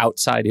of the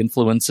outside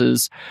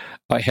influences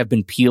have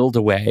been peeled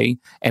away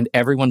and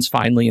everyone's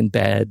finally in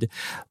bed,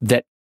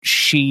 that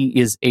she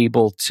is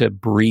able to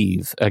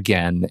breathe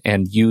again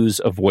and use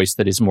a voice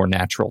that is more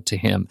natural to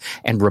him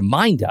and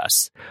remind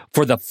us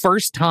for the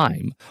first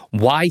time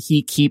why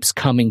he keeps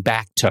coming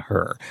back to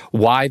her,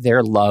 why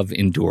their love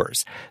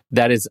endures.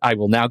 That is, I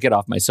will now get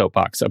off my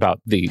soapbox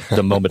about the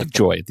moment of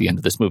joy at the end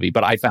of this movie.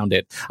 But I found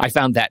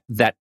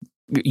that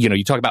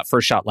you talk about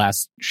first shot,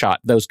 last shot,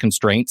 those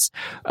constraints,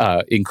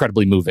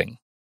 incredibly moving.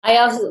 I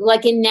also,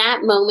 like in that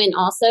moment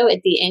also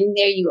at the end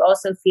there, you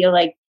also feel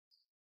like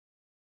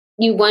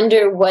you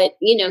wonder what,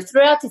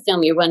 throughout the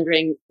film, you're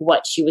wondering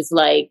what she was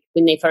like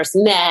when they first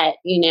met,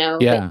 Yeah.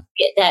 But you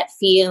get that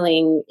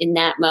feeling in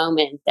that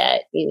moment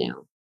that,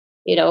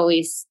 it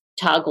always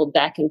toggled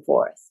back and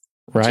forth.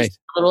 Right. Just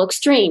a little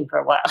extreme for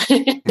a while.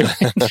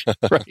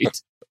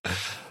 Right.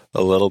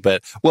 A little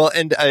bit. Well,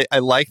 and I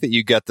like that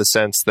you get the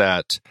sense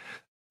that,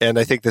 and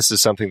I think this is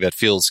something that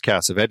feels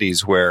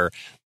Cassavetes, where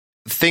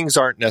things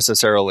aren't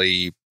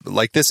necessarily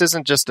like this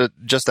isn't just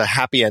a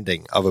happy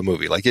ending of a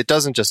movie. Like it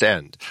doesn't just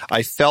end.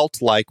 I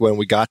felt like when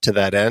we got to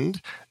that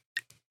end,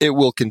 it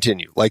will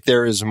continue. Like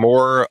there is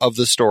more of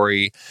the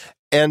story,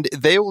 and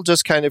they will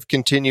just kind of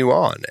continue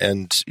on.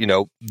 And, you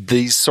know,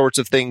 these sorts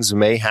of things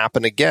may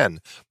happen again.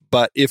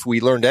 But if we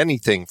learned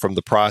anything from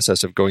the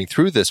process of going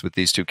through this with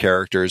these two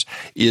characters,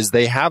 is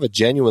they have a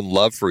genuine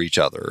love for each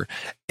other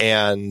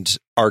and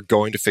are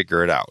going to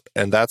figure it out.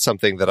 And that's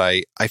something that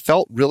I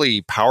felt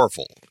really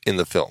powerful in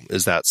the film,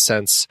 is that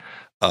sense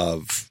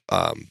of,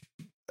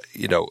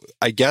 you know,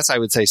 I guess I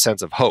would say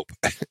sense of hope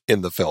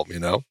in the film, you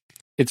know?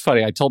 It's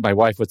funny. I told my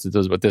wife what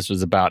this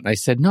was about. And I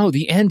said, no,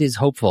 the end is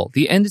hopeful.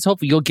 The end is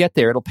hopeful. You'll get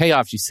there. It'll pay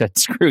off. She said,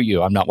 screw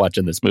you. I'm not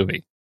watching this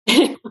movie.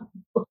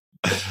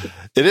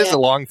 It is a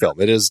long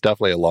film. It is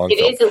definitely a long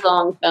film. It is a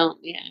long film,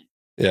 yeah.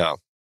 Yeah.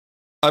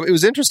 It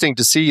was interesting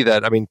to see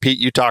that. I mean, Pete,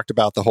 you talked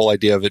about the whole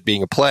idea of it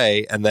being a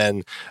play, and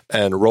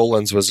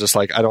Roland's was just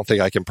like, I don't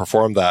think I can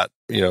perform that,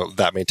 you know,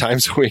 that many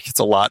times a week. It's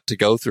a lot to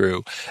go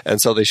through.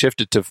 And so they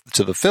shifted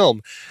to the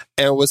film,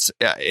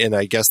 and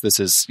I guess this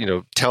is, you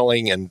know,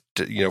 telling and,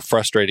 you know,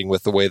 frustrating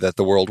with the way that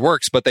the world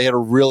works, but they had a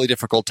really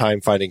difficult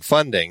time finding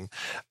funding.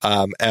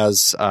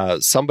 As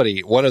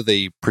one of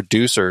the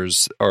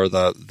producers or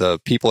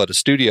the people at a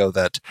studio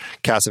that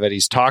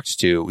Cassavetes talked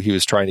to, he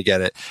was trying to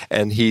get it,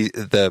 and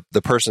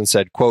the person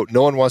said, quote,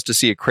 "No one wants to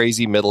see a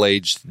crazy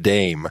middle-aged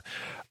dame."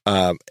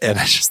 And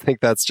I just think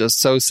that's just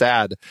so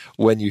sad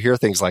when you hear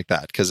things like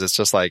that, because it's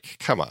just like,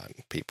 come on,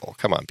 people.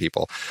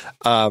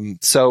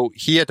 So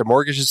he had to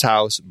mortgage his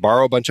house,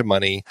 borrow a bunch of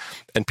money,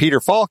 and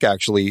Peter Falk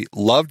actually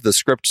loved the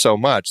script so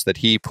much that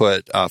he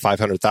put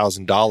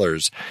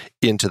 $500,000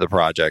 into the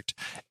project.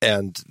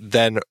 And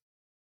then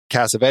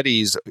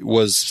Cassavetes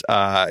was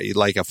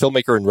like a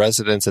filmmaker in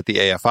residence at the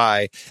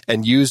AFI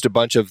and used a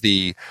bunch of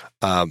the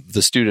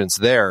students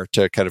there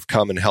to kind of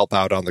come and help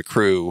out on the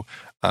crew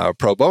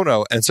pro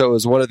bono. And so it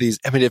was one of these,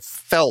 I mean,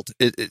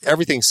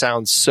 everything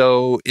sounds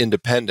so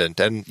independent.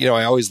 And, you know,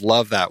 I always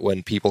love that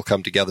when people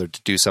come together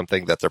to do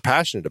something that they're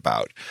passionate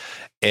about.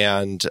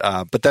 And,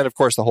 but then of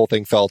course the whole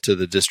thing fell to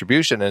the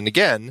distribution. And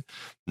again,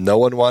 no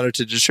one wanted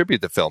to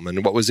distribute the film.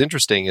 And what was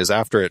interesting is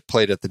after it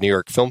played at the New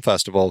York Film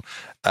Festival,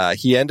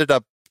 he ended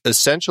up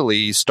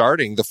essentially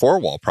starting the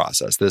four-wall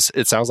process.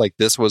 It sounds like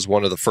this was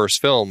one of the first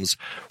films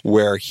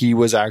where he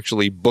was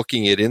actually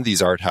booking it in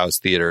these art house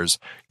theaters,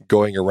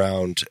 going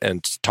around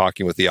and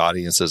talking with the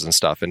audiences and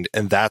stuff. And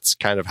that's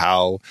kind of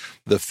how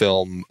the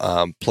film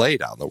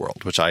played out in the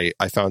world, which I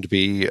found to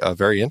be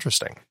very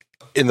interesting.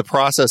 In the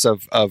process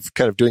of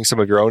kind of doing some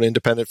of your own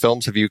independent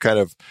films, have you kind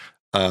of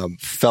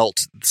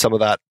felt some of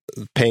that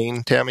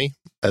pain, Tami,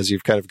 as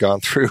you've kind of gone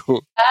through?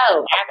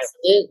 Oh,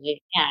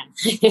 absolutely.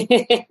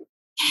 Yeah.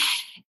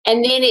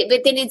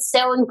 But then it's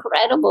so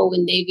incredible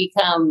when they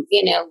become,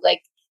 you know,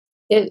 like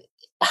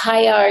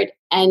High Art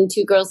and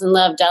Two Girls in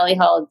Love, Dolly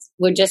Hall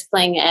were just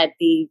playing at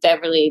the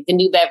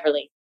New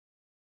Beverly.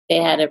 They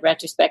had a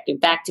retrospective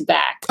back to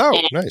back. Oh,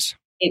 nice.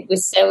 It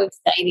was so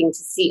exciting to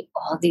see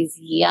all these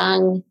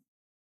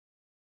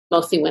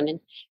mostly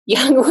women,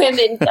 young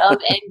women come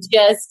and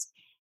just,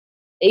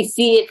 they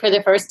see it for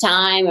the first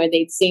time, or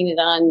they'd seen it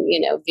on, you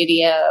know,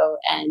 video.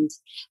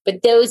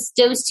 But those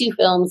two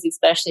films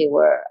especially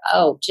were,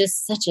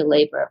 just such a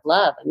labor of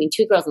love. I mean,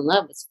 Two Girls in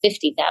Love was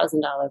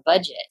 $50,000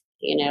 budget,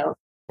 you know.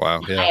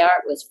 Wow. Yeah. High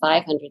Art was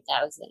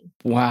 $500,000.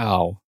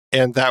 Wow.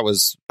 And that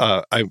was,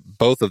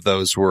 both of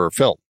those were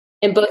film.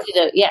 And both of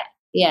those, yeah.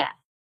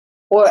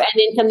 And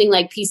then something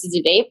like Pieces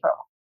of April.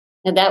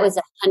 And that was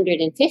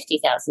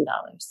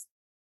 $150,000.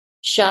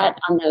 Shot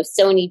on those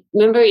Sony.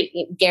 Remember,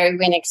 Gary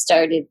Winnick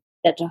started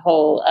that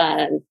whole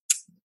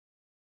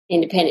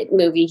independent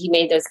movie. He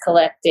made those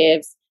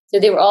collectives. So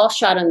they were all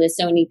shot on the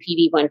Sony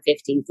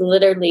PD-150,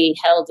 literally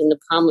held in the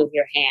palm of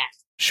your hand.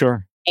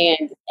 Sure.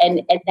 And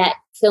that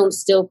film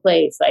still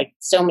plays. Like,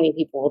 so many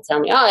people will tell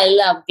me, I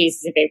love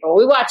Pieces of April.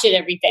 We watch it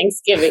every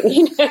Thanksgiving.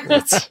 You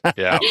know?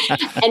 Yeah.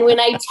 And when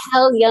I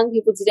tell young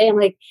people today, I'm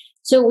like,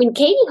 so when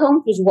Katie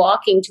Holmes was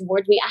walking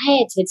towards me, I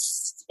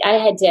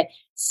had to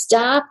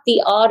stop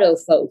the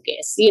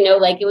autofocus, you know,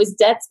 like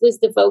that was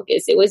the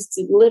focus. It was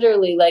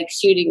literally like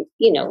shooting,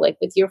 you know, like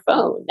with your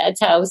phone. That's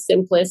how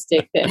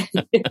simplistic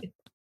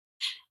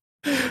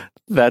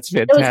That's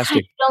fantastic. Those kind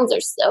of films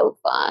are so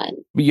fun.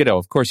 You know,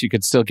 of course, you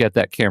could still get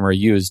that camera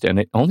used, and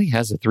it only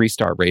has a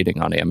 3-star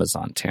rating on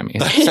Amazon, Tami.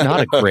 It's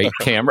not a great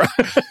camera.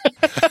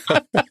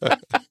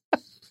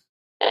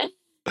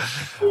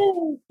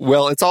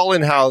 Well, it's all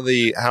in how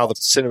the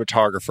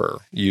cinematographer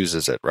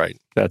uses it, right?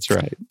 That's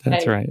right.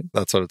 That's right.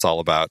 That's what it's all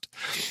about.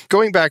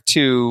 Going back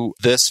to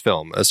this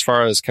film, as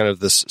far as kind of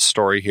this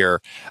story here,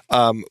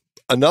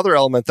 another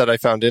element that I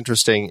found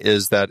interesting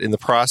is that in the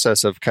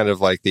process of kind of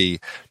like the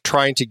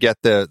trying to get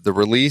the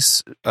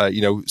release,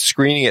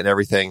 screening it and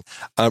everything,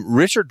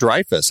 Richard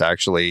Dreyfuss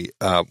actually,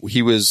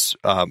 he was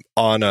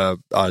on a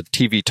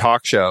TV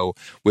talk show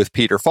with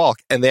Peter Falk,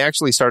 and they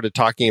actually started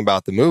talking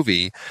about the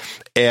movie.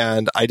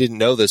 And I didn't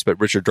know this, but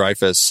Richard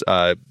Dreyfuss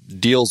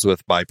deals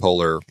with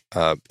bipolar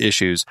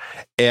issues,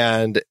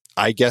 and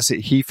I guess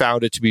he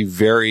found it to be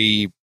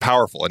very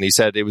powerful. And he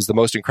said it was the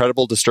most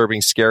incredible,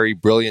 disturbing, scary,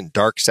 brilliant,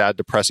 dark, sad,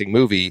 depressing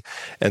movie,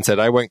 and said,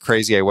 I went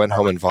crazy. I went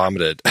home and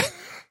vomited.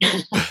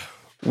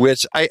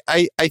 Which I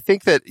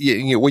think that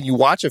when you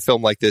watch a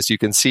film like this, you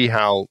can see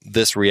how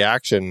this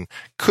reaction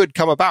could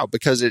come about,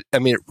 because it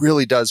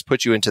really does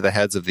put you into the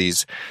heads of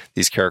these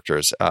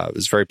characters. It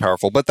was very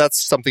powerful, but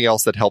that's something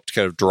else that helped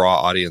kind of draw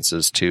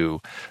audiences to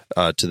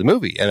the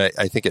movie, and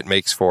I think it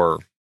makes for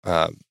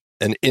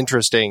an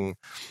interesting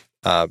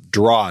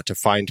draw to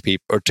find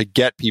people, or to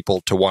get people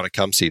to want to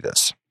come see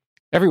this.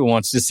 Everyone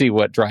wants to see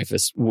what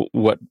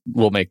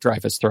will make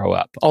Dreyfuss throw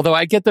up. Although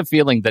I get the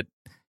feeling that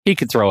he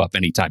could throw up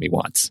anytime he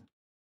wants.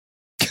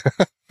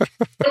 My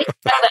favorite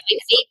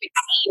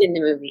scene in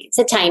the movie. It's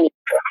a tiny.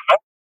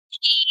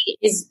 She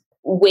is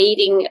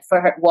waiting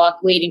for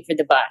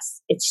the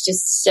bus. It's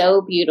just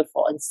so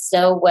beautiful and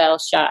so well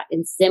shot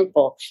and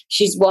simple.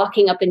 She's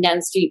walking up and down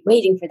the street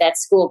waiting for that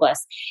school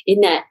bus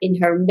in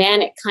her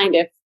manic kind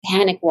of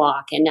panic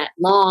walk and that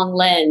long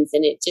lens,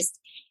 and it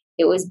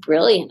was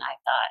brilliant. I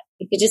thought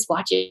you could just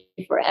watch it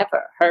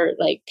forever. Her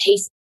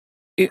pace.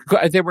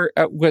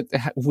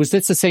 Was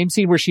this the same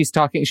scene where she's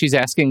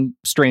asking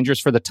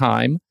strangers for the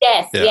time?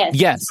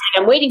 Yes.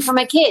 I'm waiting for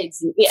my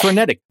kids. Yeah.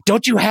 Frenetic.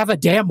 Don't you have a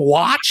damn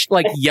watch?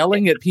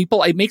 Yelling at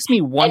people. It makes me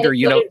wonder,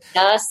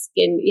 dusk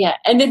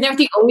and then they're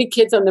the only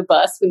kids on the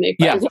bus when they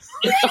finally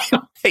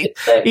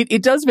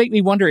it does make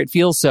me wonder. It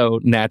feels so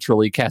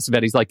naturally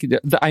Cassavetes.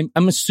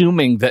 I'm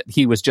assuming that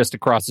he was just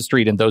across the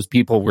street and those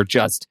people were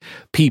just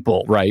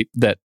people, right?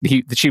 That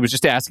she was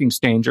just asking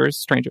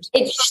strangers.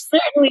 It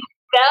certainly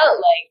felt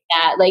like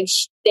that.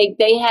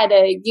 They had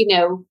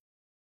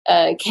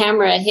a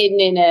camera hidden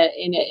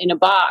in a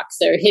box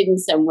or hidden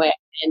somewhere,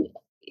 and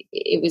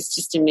it was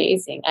just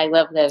amazing. I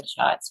love those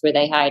shots where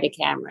they hide a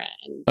camera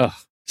and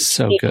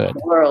so good.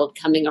 The world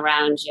coming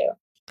around you.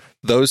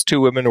 Those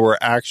two women were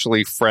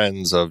actually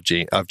friends of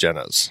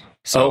Jenna's.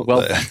 So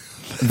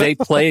they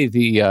play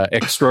the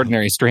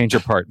extraordinary stranger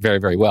part very,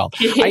 very well.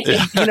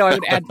 I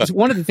would add,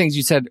 one of the things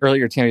you said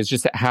earlier, Tami, is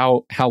just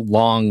how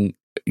long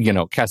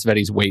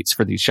Cassavetes waits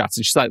for these shots.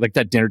 It's just like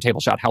that dinner table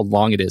shot, how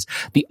long it is.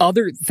 The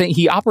other thing,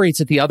 he operates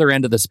at the other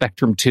end of the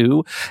spectrum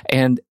too,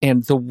 and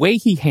the way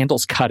he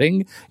handles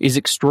cutting is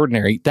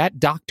extraordinary. That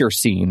doctor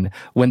scene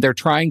when they're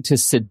trying to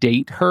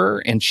sedate her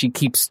and she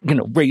keeps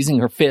raising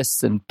her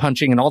fists and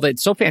punching and all that,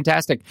 it's so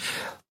fantastic.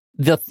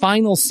 The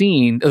final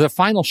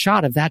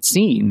shot of that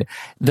scene,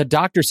 the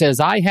doctor says,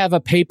 I have a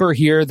paper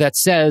here that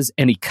says,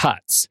 and he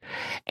cuts.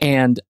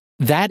 And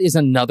that is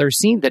another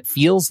scene that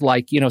feels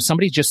like,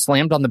 somebody just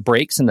slammed on the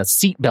brakes and the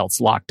seatbelt's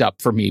locked up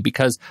for me,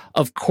 because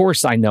of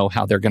course I know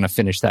how they're going to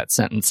finish that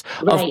sentence.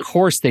 Right. Of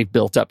course they've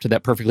built up to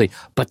that perfectly,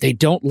 but they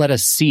don't let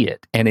us see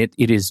it. And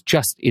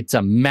it's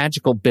a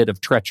magical bit of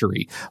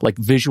treachery, like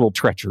visual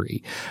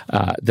treachery,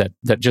 that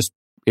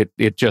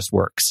just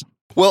works.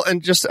 Well,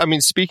 and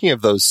speaking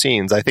of those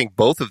scenes, I think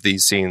both of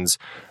these scenes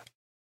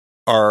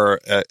are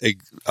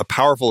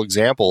powerful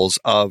examples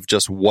of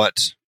just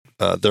what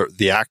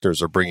the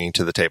actors are bringing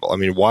to the table.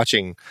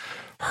 Watching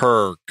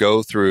her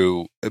go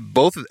through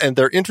both, and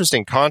they're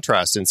interesting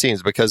contrasts in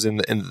scenes, because in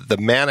the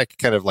manic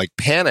kind of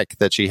panic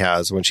that she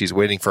has when she's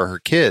waiting for her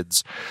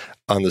kids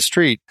on the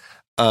street,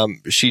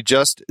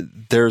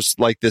 there's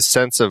this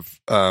sense of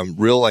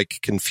real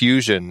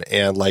confusion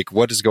and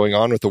what is going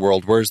on with the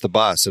world? Where's the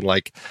bus? And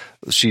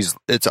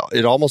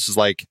it almost is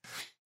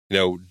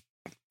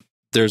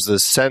there's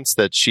this sense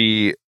that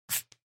she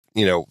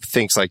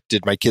thinks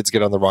did my kids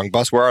get on the wrong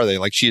bus? Where are they?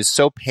 She is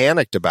so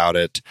panicked about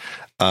it.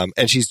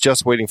 And she's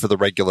just waiting for the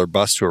regular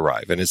bus to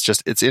arrive. And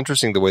it's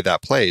interesting the way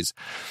that plays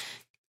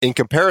in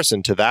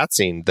comparison to that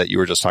scene that you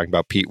were just talking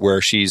about, Pete,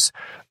 where she is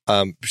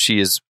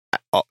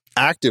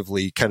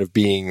actively kind of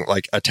being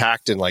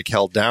attacked and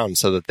held down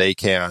so that they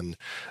can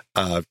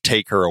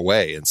take her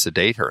away and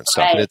sedate her and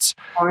stuff. Right. And it's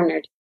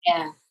cornered.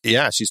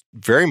 Yeah, she's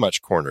very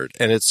much cornered,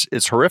 and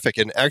it's horrific.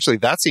 And actually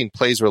that scene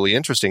plays really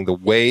interesting, the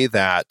way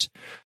that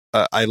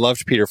I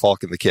loved Peter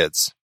Falk and the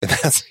kids in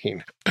that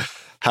scene.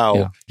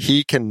 How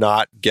he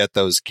cannot get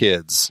those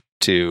kids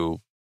to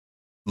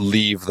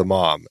leave the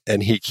mom,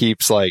 and he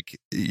keeps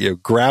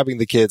grabbing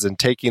the kids and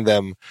taking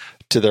them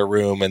to their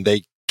room, and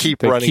they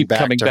keep running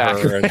back to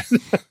her.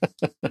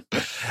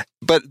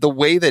 But the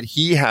way that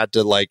he had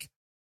to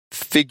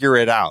figure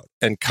it out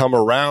and come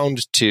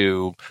around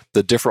to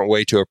the different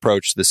way to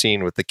approach the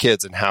scene with the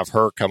kids and have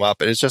her come up,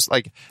 and it's just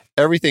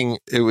everything.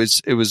 It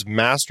was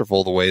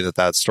masterful the way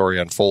that story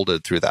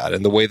unfolded through that,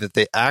 and the way that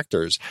the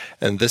actors,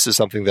 and this is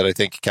something that I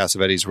think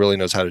Cassavetes really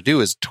knows how to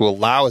do, is to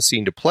allow a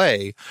scene to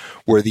play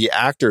where the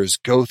actors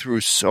go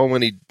through so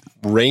many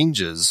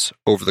ranges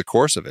over the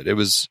course of it. It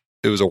was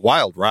a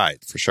wild ride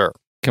for sure.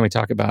 Can we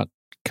talk about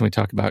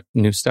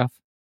new stuff?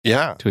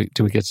 Yeah.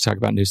 Do we get to talk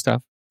about new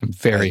stuff? I'm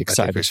very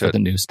excited for the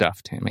new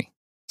stuff, Tami.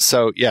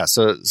 So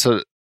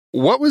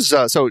what was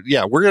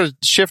we're going to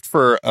shift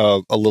for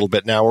a little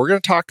bit now. We're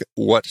going to talk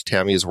what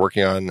Tami is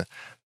working on,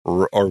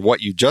 or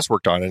what you just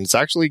worked on, and it's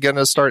actually going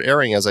to start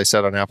airing, as I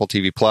said, on Apple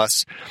TV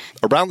Plus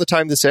around the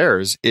time this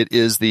airs. It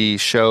is the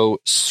show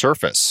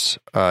Surface.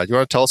 Do you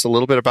want to tell us a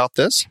little bit about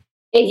this?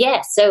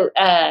 So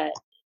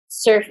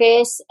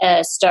Surface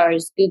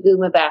stars Gugu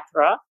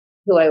Mbatha,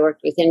 who I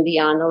worked with in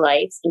Beyond the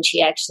Lights, and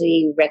she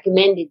actually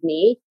recommended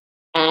me.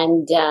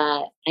 And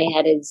I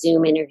had a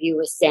Zoom interview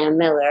with Sam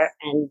Miller,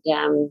 and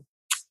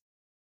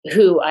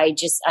who I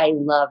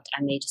loved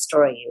I May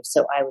Destroy You.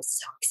 So I was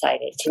so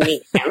excited to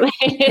meet him.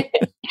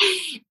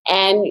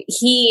 And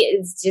he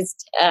is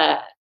just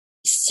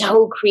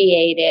so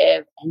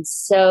creative and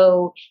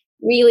so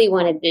really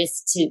wanted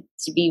this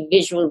to be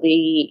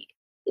visually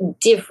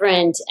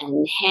different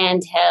and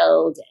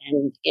handheld.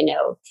 And,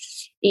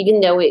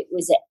 even though it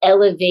was an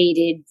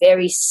elevated,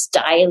 very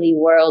stylish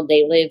world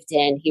they lived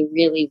in, he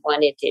really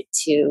wanted it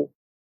to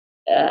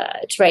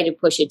try to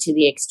push it to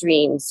the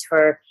extremes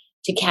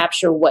to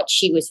capture what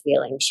she was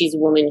feeling. She's a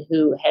woman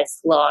who has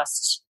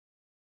lost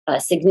a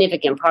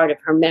significant part of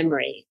her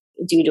memory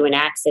due to an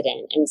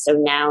accident. And so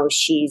now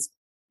she's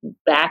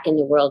back in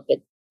the world, but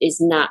is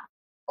not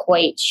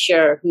quite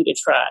sure who to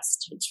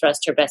trust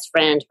her best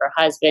friend, her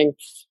husband.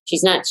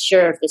 She's not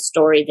sure if the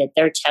story that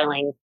they're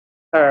telling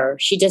her,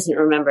 she doesn't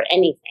remember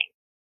anything.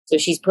 So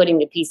she's putting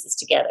the pieces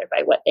together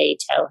by what they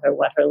tell her,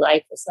 what her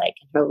life was like.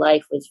 And her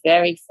life was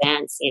very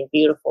fancy and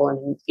beautiful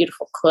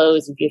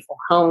clothes and beautiful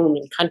home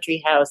and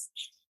country house.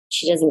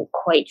 She doesn't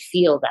quite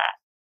feel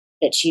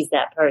that she's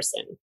that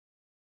person.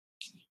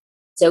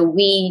 So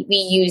we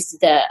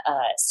used the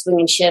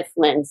swing and shift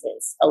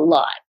lenses a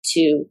lot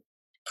to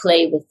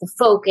play with the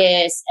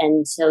focus,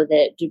 and so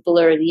that to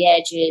blur the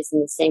edges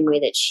in the same way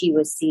that she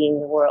was seeing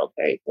the world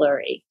very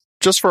blurry.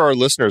 Just for our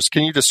listeners,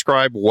 can you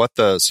describe what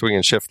the swing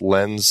and shift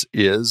lens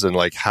is and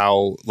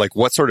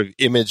what sort of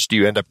image do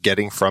you end up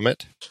getting from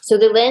it? So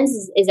the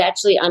lens is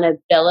actually on a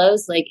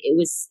bellows, like it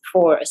was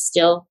for a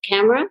still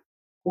camera.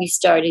 We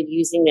started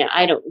using them.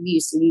 We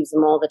used to use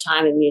them all the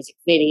time in music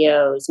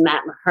videos.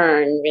 Matt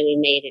Mahern really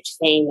made it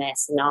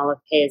famous in all of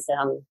his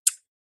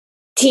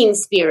Teen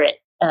Spirit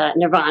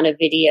Nirvana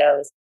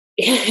videos.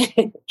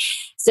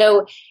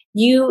 So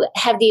you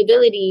have the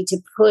ability to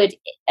put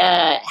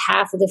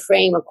half of the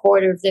frame, a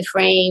quarter of the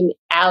frame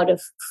out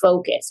of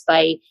focus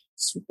by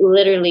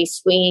literally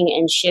swinging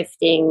and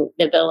shifting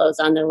the bellows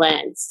on the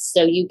lens.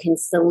 So you can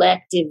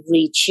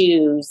selectively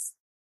choose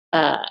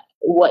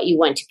what you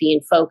want to be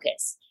in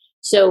focus.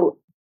 So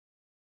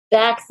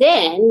back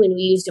then, when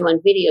we used them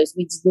on videos,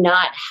 we did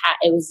not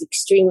it was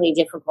extremely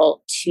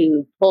difficult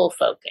to pull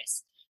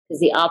focus because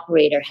the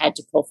operator had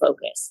to pull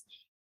focus.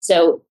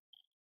 So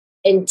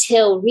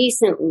until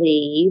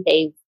recently,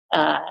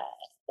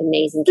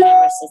 amazing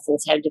camera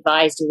assistants have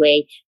devised a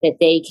way that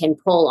they can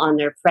pull on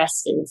their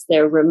Prestons,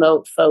 their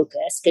remote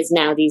focus, because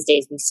now these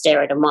days we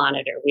stare at a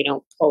monitor. We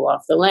don't pull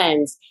off the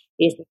lens.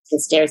 The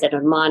assistant stares at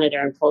a monitor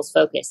and pulls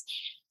focus.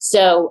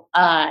 So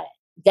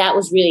that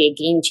was really a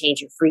game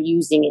changer for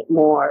using it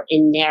more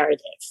in narrative.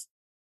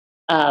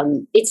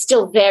 It's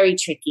still very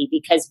tricky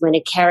because when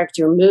a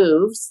character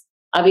moves,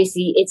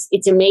 obviously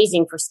it's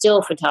amazing for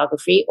still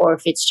photography, or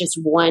if it's just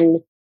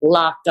one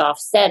locked off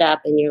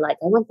setup and you're like,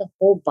 I want the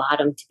whole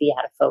bottom to be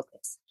out of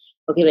focus.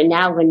 Okay, but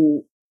now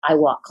when I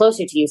walk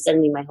closer to you,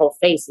 suddenly my whole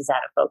face is out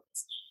of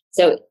focus.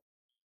 So,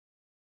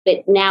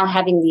 but now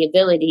having the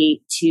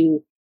ability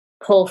to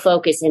pull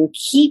focus and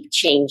keep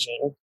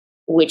changing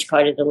which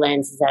part of the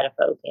lens is out of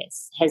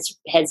focus has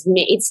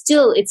made it's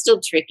still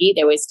tricky.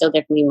 There was still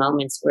definitely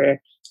moments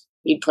where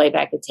you play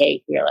back a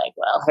tape, you're like,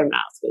 well, her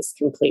mouth was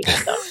completely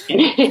open.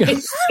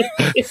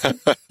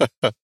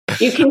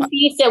 You can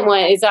see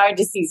someone, it's hard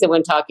to see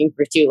someone talking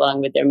for too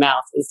long with their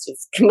mouth is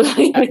just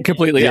completely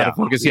out of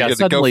focus. Yeah,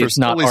 suddenly it's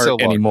not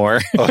art anymore.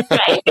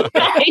 Right.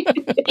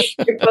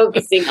 You're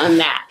focusing on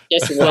that,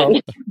 just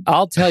one.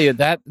 I'll tell you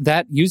that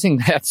using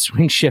that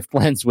swing shift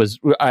lens was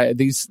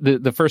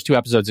the first two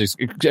episodes is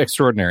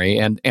extraordinary,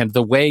 and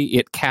the way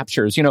it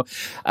captures,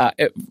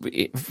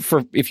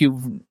 if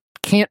you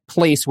can't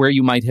place where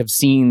you might have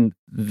seen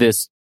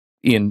this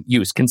in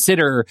use.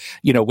 Consider,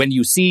 when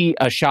you see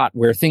a shot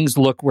where a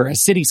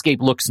cityscape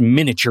looks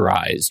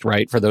miniaturized,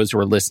 right? For those who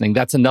are listening,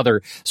 that's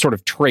another sort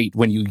of trait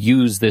when you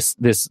use this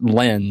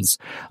lens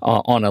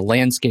on a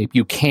landscape.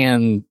 You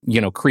can,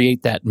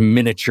 create that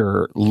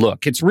miniature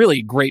look. It's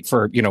really great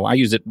for, I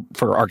use it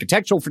for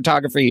architectural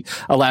photography,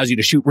 allows you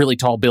to shoot really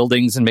tall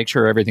buildings and make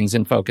sure everything's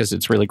in focus.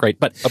 It's really great.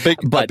 But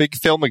a big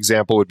film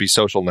example would be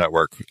Social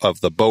Network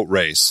of the boat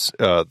race.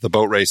 The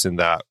boat race in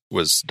that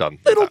was done.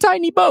 Little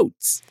tiny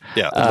boats.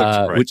 Yeah.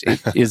 Which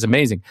is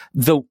amazing.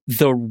 The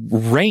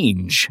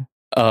range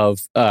of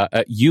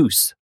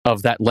use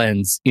of that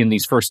lens in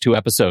these first two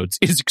episodes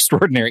is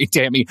extraordinary,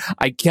 Tami.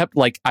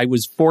 I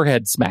was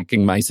forehead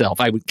smacking myself.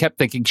 I kept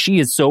thinking, she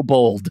is so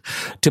bold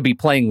to be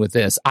playing with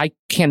this. I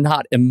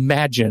cannot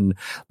imagine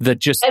that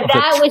just... And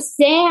that was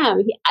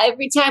Sam.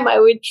 Every time I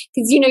would...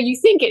 Because, you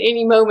think at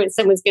any moment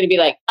someone's going to be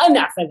like,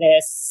 enough of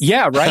this.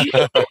 Yeah, right?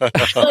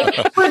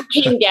 Like, we're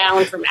came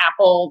down from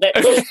Apple.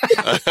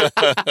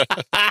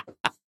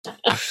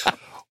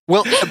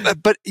 Well,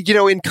 but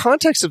in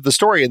context of the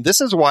story, and this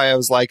is why I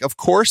was like, of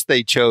course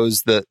they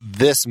chose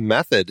this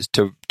method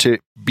to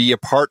be a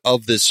part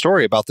of this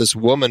story about this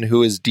woman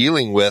who is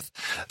dealing with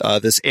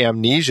this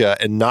amnesia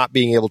and not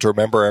being able to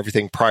remember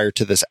everything prior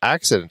to this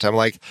accident. I'm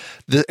like,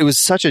 it was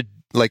such a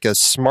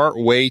smart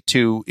way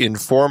to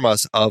inform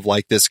us of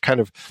like this kind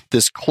of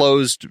this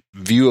closed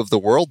view of the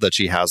world that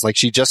she has. Like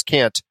she just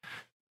can't.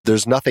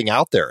 There's nothing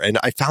out there. And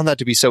I found that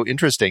to be so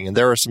interesting. And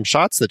there are some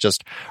shots that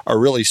just are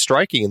really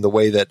striking in the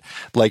way that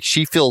like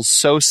she feels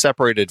so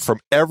separated from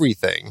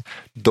everything,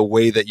 the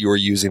way that you were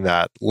using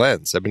that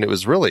lens. I mean, it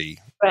was really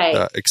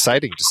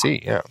exciting to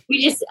see. Yeah.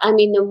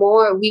 The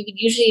more we would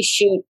usually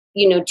shoot,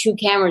 2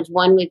 cameras,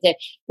 one with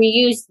we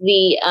used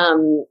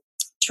the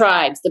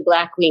tribes, the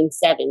Blackwing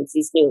 7s,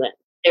 these new ones.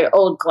 They're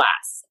old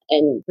glass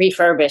and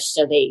refurbished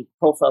so they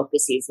pull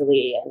focus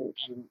easily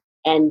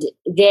and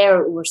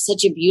there were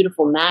such a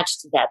beautiful match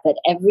to that. But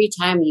every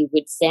time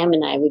Sam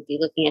and I would be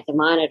looking at the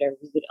monitor,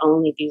 we would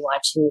only be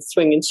watching the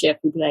swing and shift.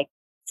 We'd be like,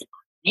 it's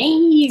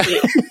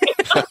amazing.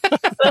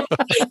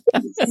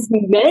 It's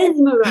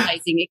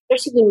mesmerizing,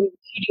 especially when we were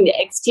shooting the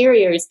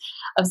exteriors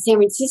of San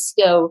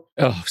Francisco.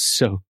 Oh,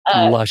 so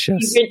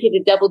luscious. We rented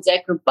a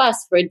double-decker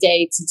bus for a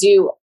day to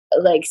do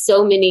like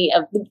so many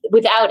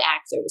without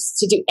actors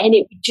to do, and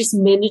it would just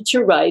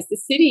miniaturize the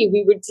city.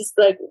 We were just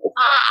like,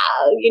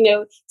 wow,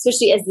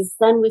 especially as the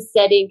sun was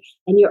setting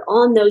and you're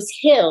on those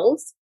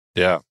hills.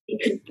 Yeah.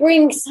 It could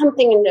bring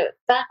something in the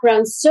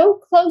background so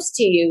close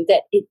to you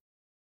that it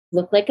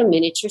looked like a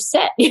miniature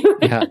set.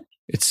 Yeah.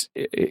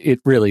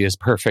 It really is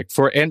perfect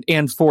for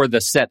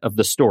the set of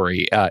the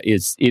story.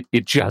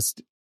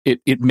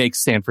 It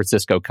makes San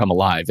Francisco come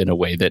alive in a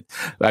way that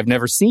I've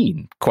never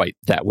seen quite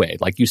that way.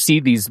 Like you see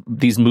these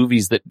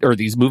movies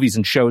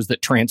and shows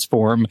that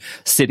transform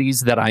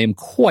cities that I am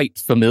quite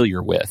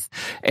familiar with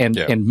and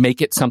make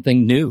it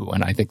something new.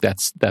 And I think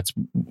that's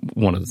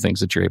one of the things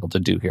that you're able to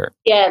do here.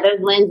 Yeah,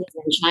 those lenses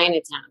in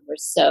Chinatown were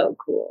so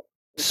cool.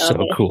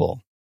 So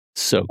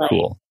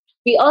cool.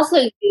 We also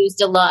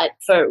used a lot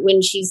for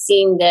when she's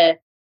seeing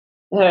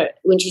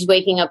when she's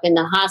waking up in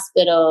the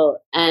hospital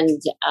and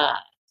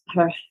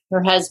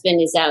her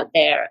husband is out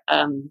there.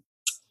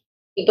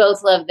 We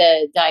both love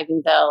the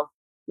diving bell,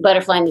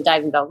 butterfly and the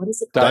diving bell. What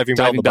is it called? Diving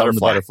bell, the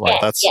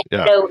butterfly.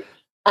 Yeah. So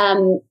I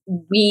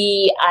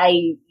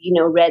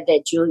read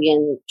that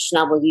Julian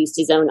Schnabel used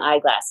his own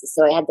eyeglasses.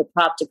 So I had the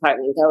prop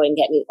department go and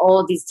get me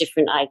all these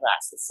different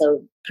eyeglasses.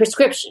 So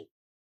prescription.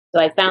 So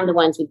I found the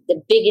ones with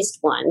the biggest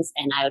ones,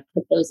 and I would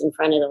put those in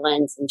front of the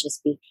lens and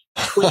just be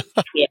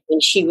twisting it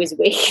when she was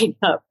waking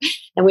up.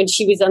 And when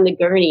she was on the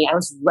gurney, I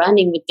was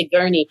running with the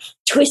gurney,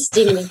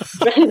 twisting and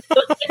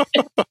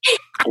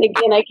and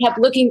again, I kept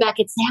looking back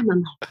at Sam.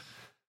 I'm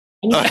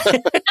like,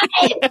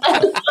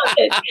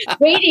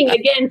 waiting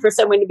again for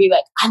someone to be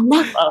like,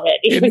 enough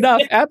already.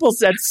 Enough. Apple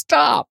said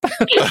stop.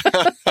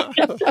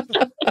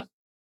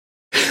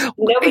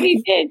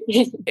 Nobody did.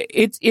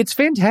 It's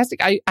fantastic.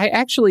 I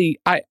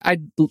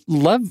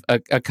love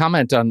a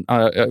comment on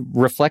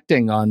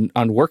reflecting on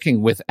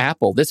working with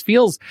Apple. This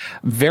feels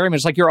very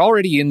much like you're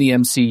already in the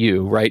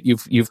MCU, right?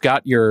 You've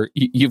got your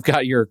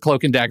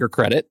Cloak and Dagger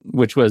credit,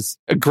 which was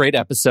a great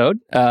episode,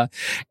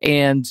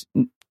 and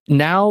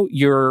now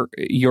you're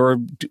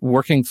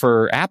working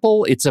for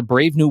Apple. It's a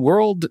brave new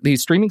world.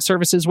 These streaming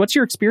services. What's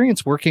your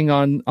experience working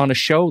on a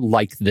show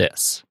like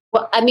this?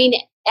 Well, I mean,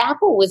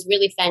 Apple was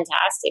really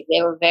fantastic. They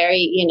were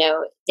very,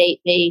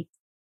 they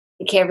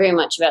care very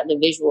much about the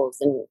visuals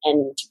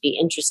and to be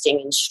interesting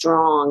and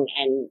strong.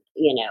 And,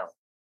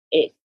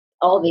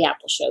 all the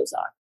Apple shows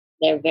are.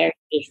 They're very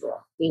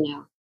visual,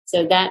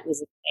 So that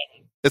was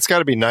exciting. It's got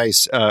to be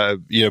nice,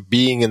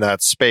 being in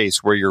that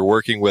space where you're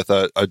working with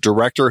a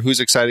director who's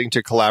exciting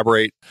to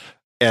collaborate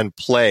and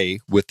play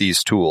with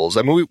these tools.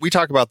 I mean, we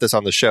talk about this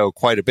on the show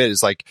quite a bit.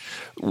 It's like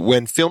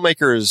when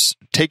filmmakers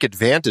take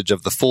advantage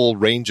of the full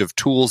range of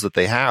tools that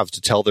they have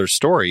to tell their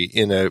story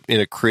in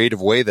a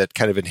creative way that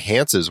kind of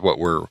enhances what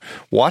we're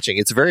watching.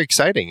 It's very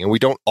exciting, and we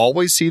don't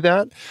always see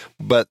that,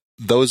 but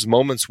those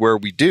moments where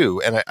we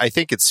do, and I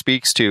think it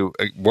speaks to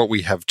what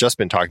we have just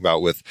been talking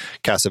about with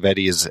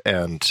Cassavetes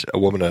and A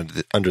Woman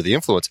Under the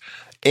Influence,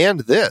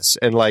 and this,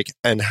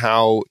 and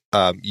how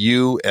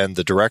you and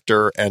the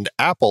director and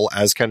Apple,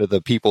 as kind of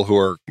the people who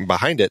are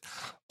behind it,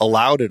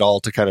 allowed it all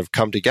to kind of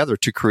come together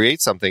to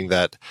create something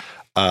that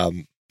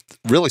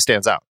really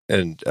stands out,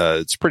 and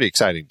it's pretty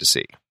exciting to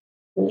see.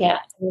 Yeah.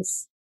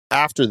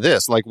 After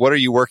this, what are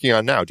you working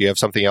on now? Do you have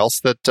something else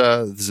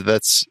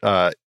that's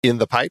in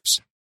the pipes?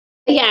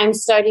 Yeah, I'm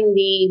starting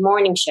the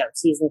morning show,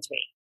 season 3.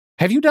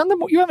 Have you done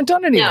you haven't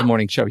done any of the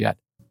morning show yet?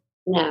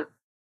 No.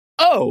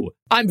 Oh,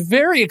 I'm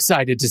very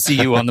excited to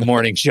see you on the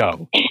morning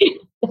show.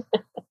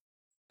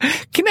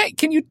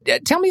 Can you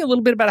tell me a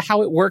little bit about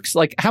how it works?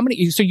 Like how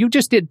many? So you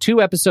just did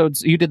 2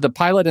 episodes. You did the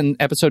pilot and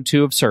episode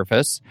 2 of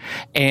Surface,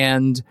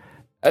 and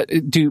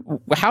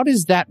how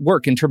does that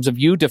work in terms of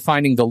you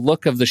defining the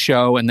look of the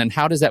show, and then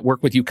how does that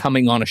work with you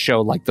coming on a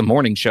show like the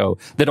morning show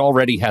that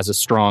already has a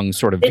strong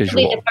sort of visual? This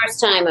will be the first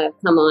time I've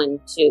come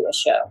on to a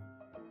show.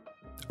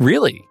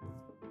 Really?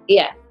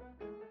 Yeah.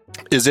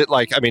 Is it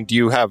like, I mean, do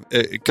you have,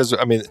 because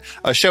I mean,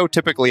 a show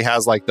typically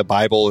has like the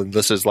Bible and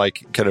this is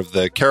like kind of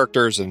the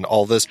characters and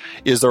all this.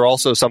 Is there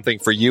also something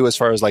for you as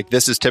far as like,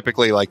 this is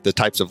typically like the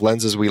types of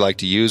lenses we like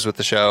to use with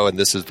the show and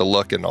this is the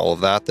look and all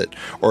of that,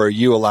 or are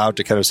you allowed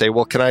to kind of say,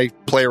 well, can I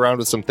play around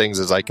with some things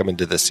as I come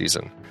into this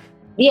season?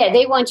 Yeah,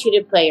 they want you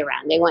to play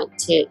around. They want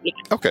to,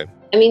 Okay.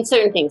 I mean,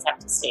 certain things have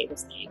to stay the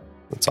same.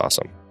 That's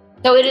awesome.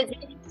 So it is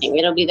interesting.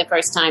 It'll be the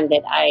first time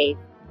that I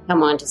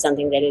come on to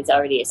something that is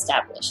already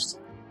established.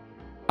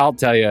 I'll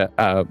tell you,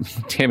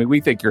 Tami, we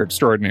think you're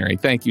extraordinary.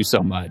 Thank you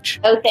so much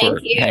for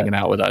hanging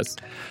out with us.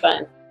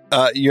 Fun.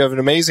 You have an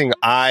amazing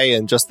eye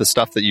and just the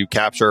stuff that you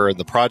capture and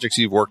the projects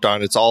you've worked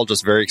on. It's all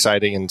just very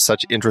exciting and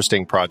such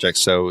interesting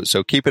projects. So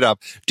keep it up.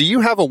 Do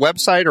you have a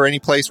website or any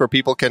place where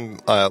people can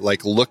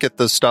like look at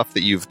the stuff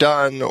that you've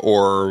done,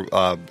 or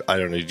I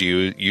don't know, do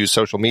you use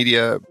social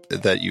media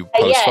that you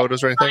post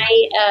photos or anything?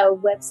 My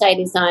website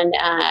is on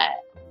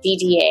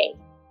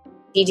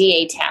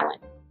DDA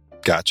Talent.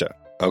 Gotcha.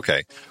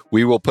 Okay.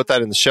 We will put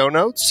that in the show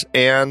notes,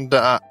 and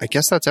I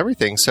guess that's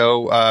everything.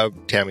 So,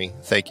 Tami,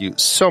 thank you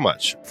so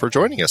much for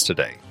joining us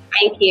today.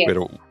 Thank you. We had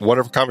a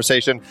wonderful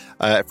conversation.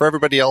 For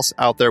everybody else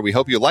out there, we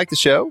hope you like the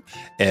show,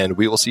 and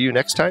we will see you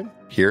next time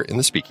here in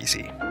the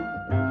Speakeasy.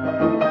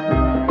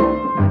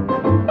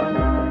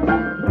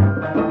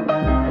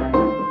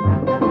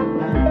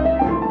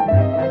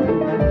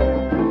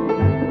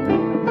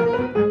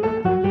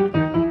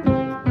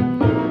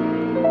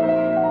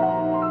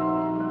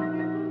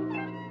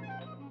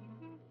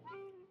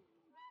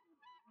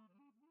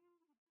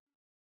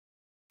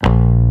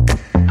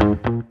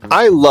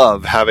 I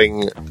love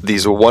having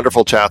these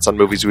wonderful chats on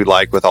movies we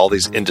like with all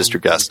these industry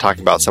guests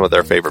talking about some of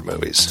their favorite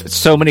movies.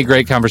 So many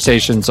great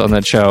conversations on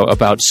that show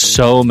about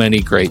so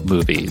many great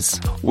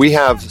movies. We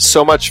have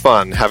so much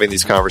fun having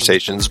these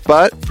conversations,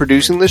 but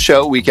producing the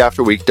show week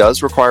after week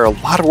does require a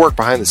lot of work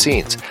behind the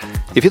scenes.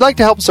 If you'd like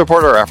to help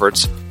support our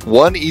efforts,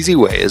 one easy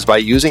way is by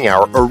using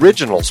our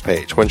Originals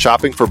page when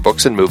shopping for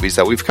books and movies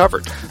that we've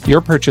covered.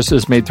 Your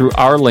purchases made through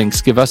our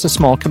links give us a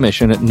small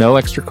commission at no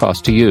extra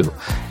cost to you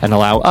and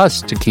allow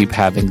us to keep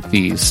having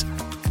these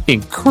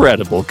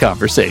incredible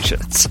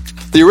conversations.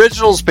 The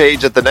Originals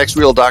page at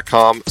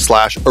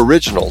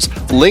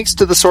thenextreel.com/originals links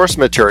to the source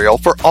material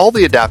for all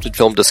the adapted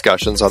film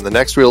discussions on the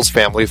Next Reel's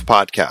family of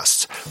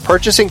podcasts.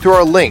 Purchasing through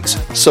our links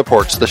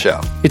supports the show.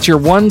 It's your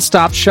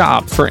one-stop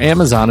shop for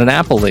Amazon and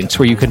Apple links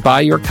where you can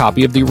buy your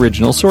copy of the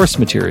original source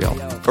material.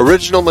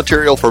 Original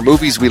material for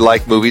movies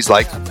like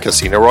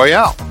Casino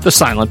Royale, The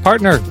Silent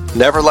Partner,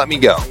 Never Let Me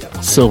Go,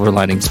 Silver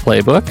Linings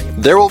Playbook,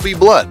 There Will Be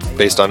Blood,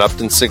 based on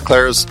Upton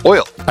Sinclair's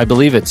Oil. I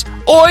believe it's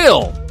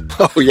Oil!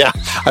 Oh, yeah.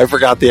 I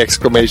forgot the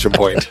exclamation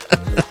point.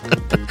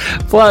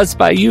 Plus,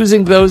 by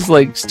using those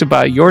links to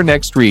buy your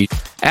next read,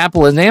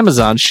 Apple and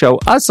Amazon show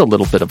us a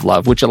little bit of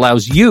love, which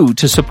allows you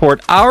to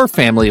support our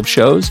family of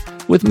shows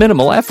with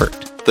minimal effort.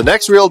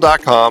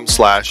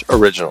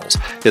 thenextreel.com/originals.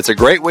 It's a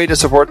great way to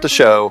support the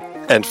show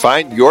and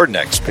find your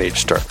next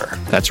page turner.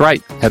 That's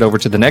right. Head over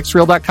to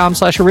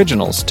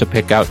thenextreel.com/originals to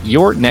pick out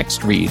your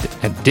next read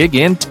and dig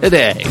in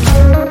today.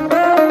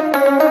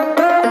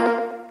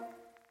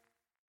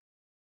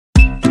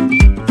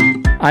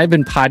 I've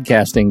been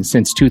podcasting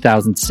since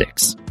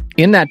 2006.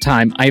 In that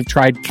time, I've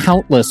tried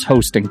countless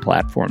hosting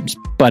platforms,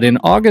 but in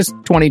August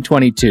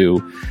 2022,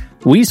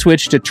 we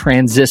switched to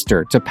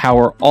Transistor to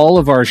power all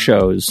of our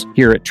shows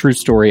here at True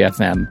Story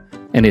FM,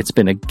 and it's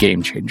been a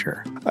game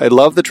changer. I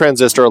love the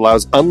Transistor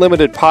allows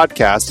unlimited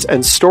podcasts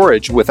and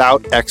storage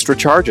without extra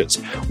charges.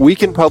 We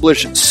can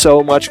publish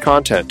so much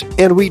content,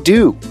 and we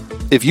do.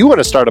 If you want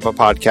to start up a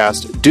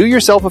podcast, do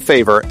yourself a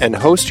favor and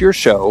host your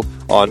show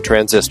on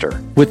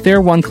Transistor. With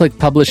their one-click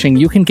publishing,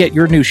 you can get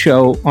your new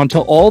show onto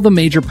all the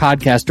major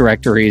podcast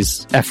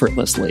directories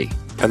effortlessly.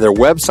 And their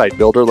website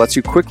builder lets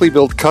you quickly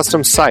build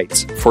custom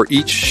sites for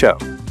each show.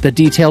 The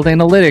detailed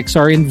analytics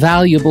are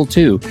invaluable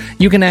too.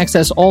 You can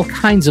access all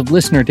kinds of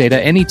listener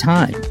data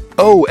anytime.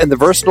 Oh, and the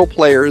versatile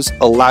players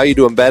allow you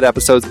to embed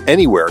episodes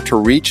anywhere to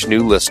reach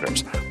new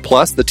listeners.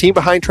 Plus, the team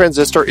behind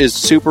Transistor is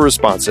super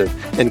responsive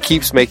and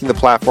keeps making the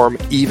platform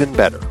even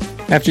better.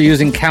 After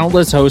using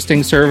countless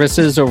hosting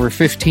services over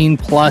 15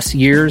 plus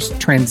years,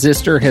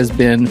 Transistor has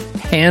been,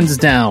 hands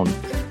down,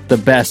 the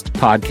best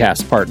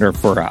podcast partner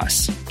for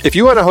us. If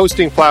you want a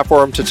hosting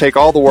platform to take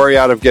all the worry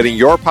out of getting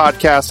your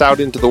podcast out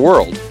into the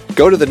world,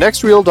 go to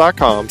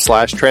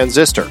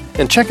thenextreel.com/transistor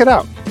and check it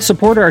out.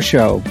 Support our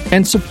show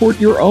and support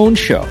your own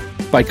show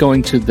by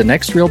going to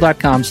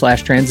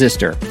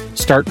thenextreel.com/transistor.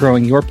 Start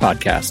growing your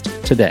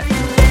podcast today.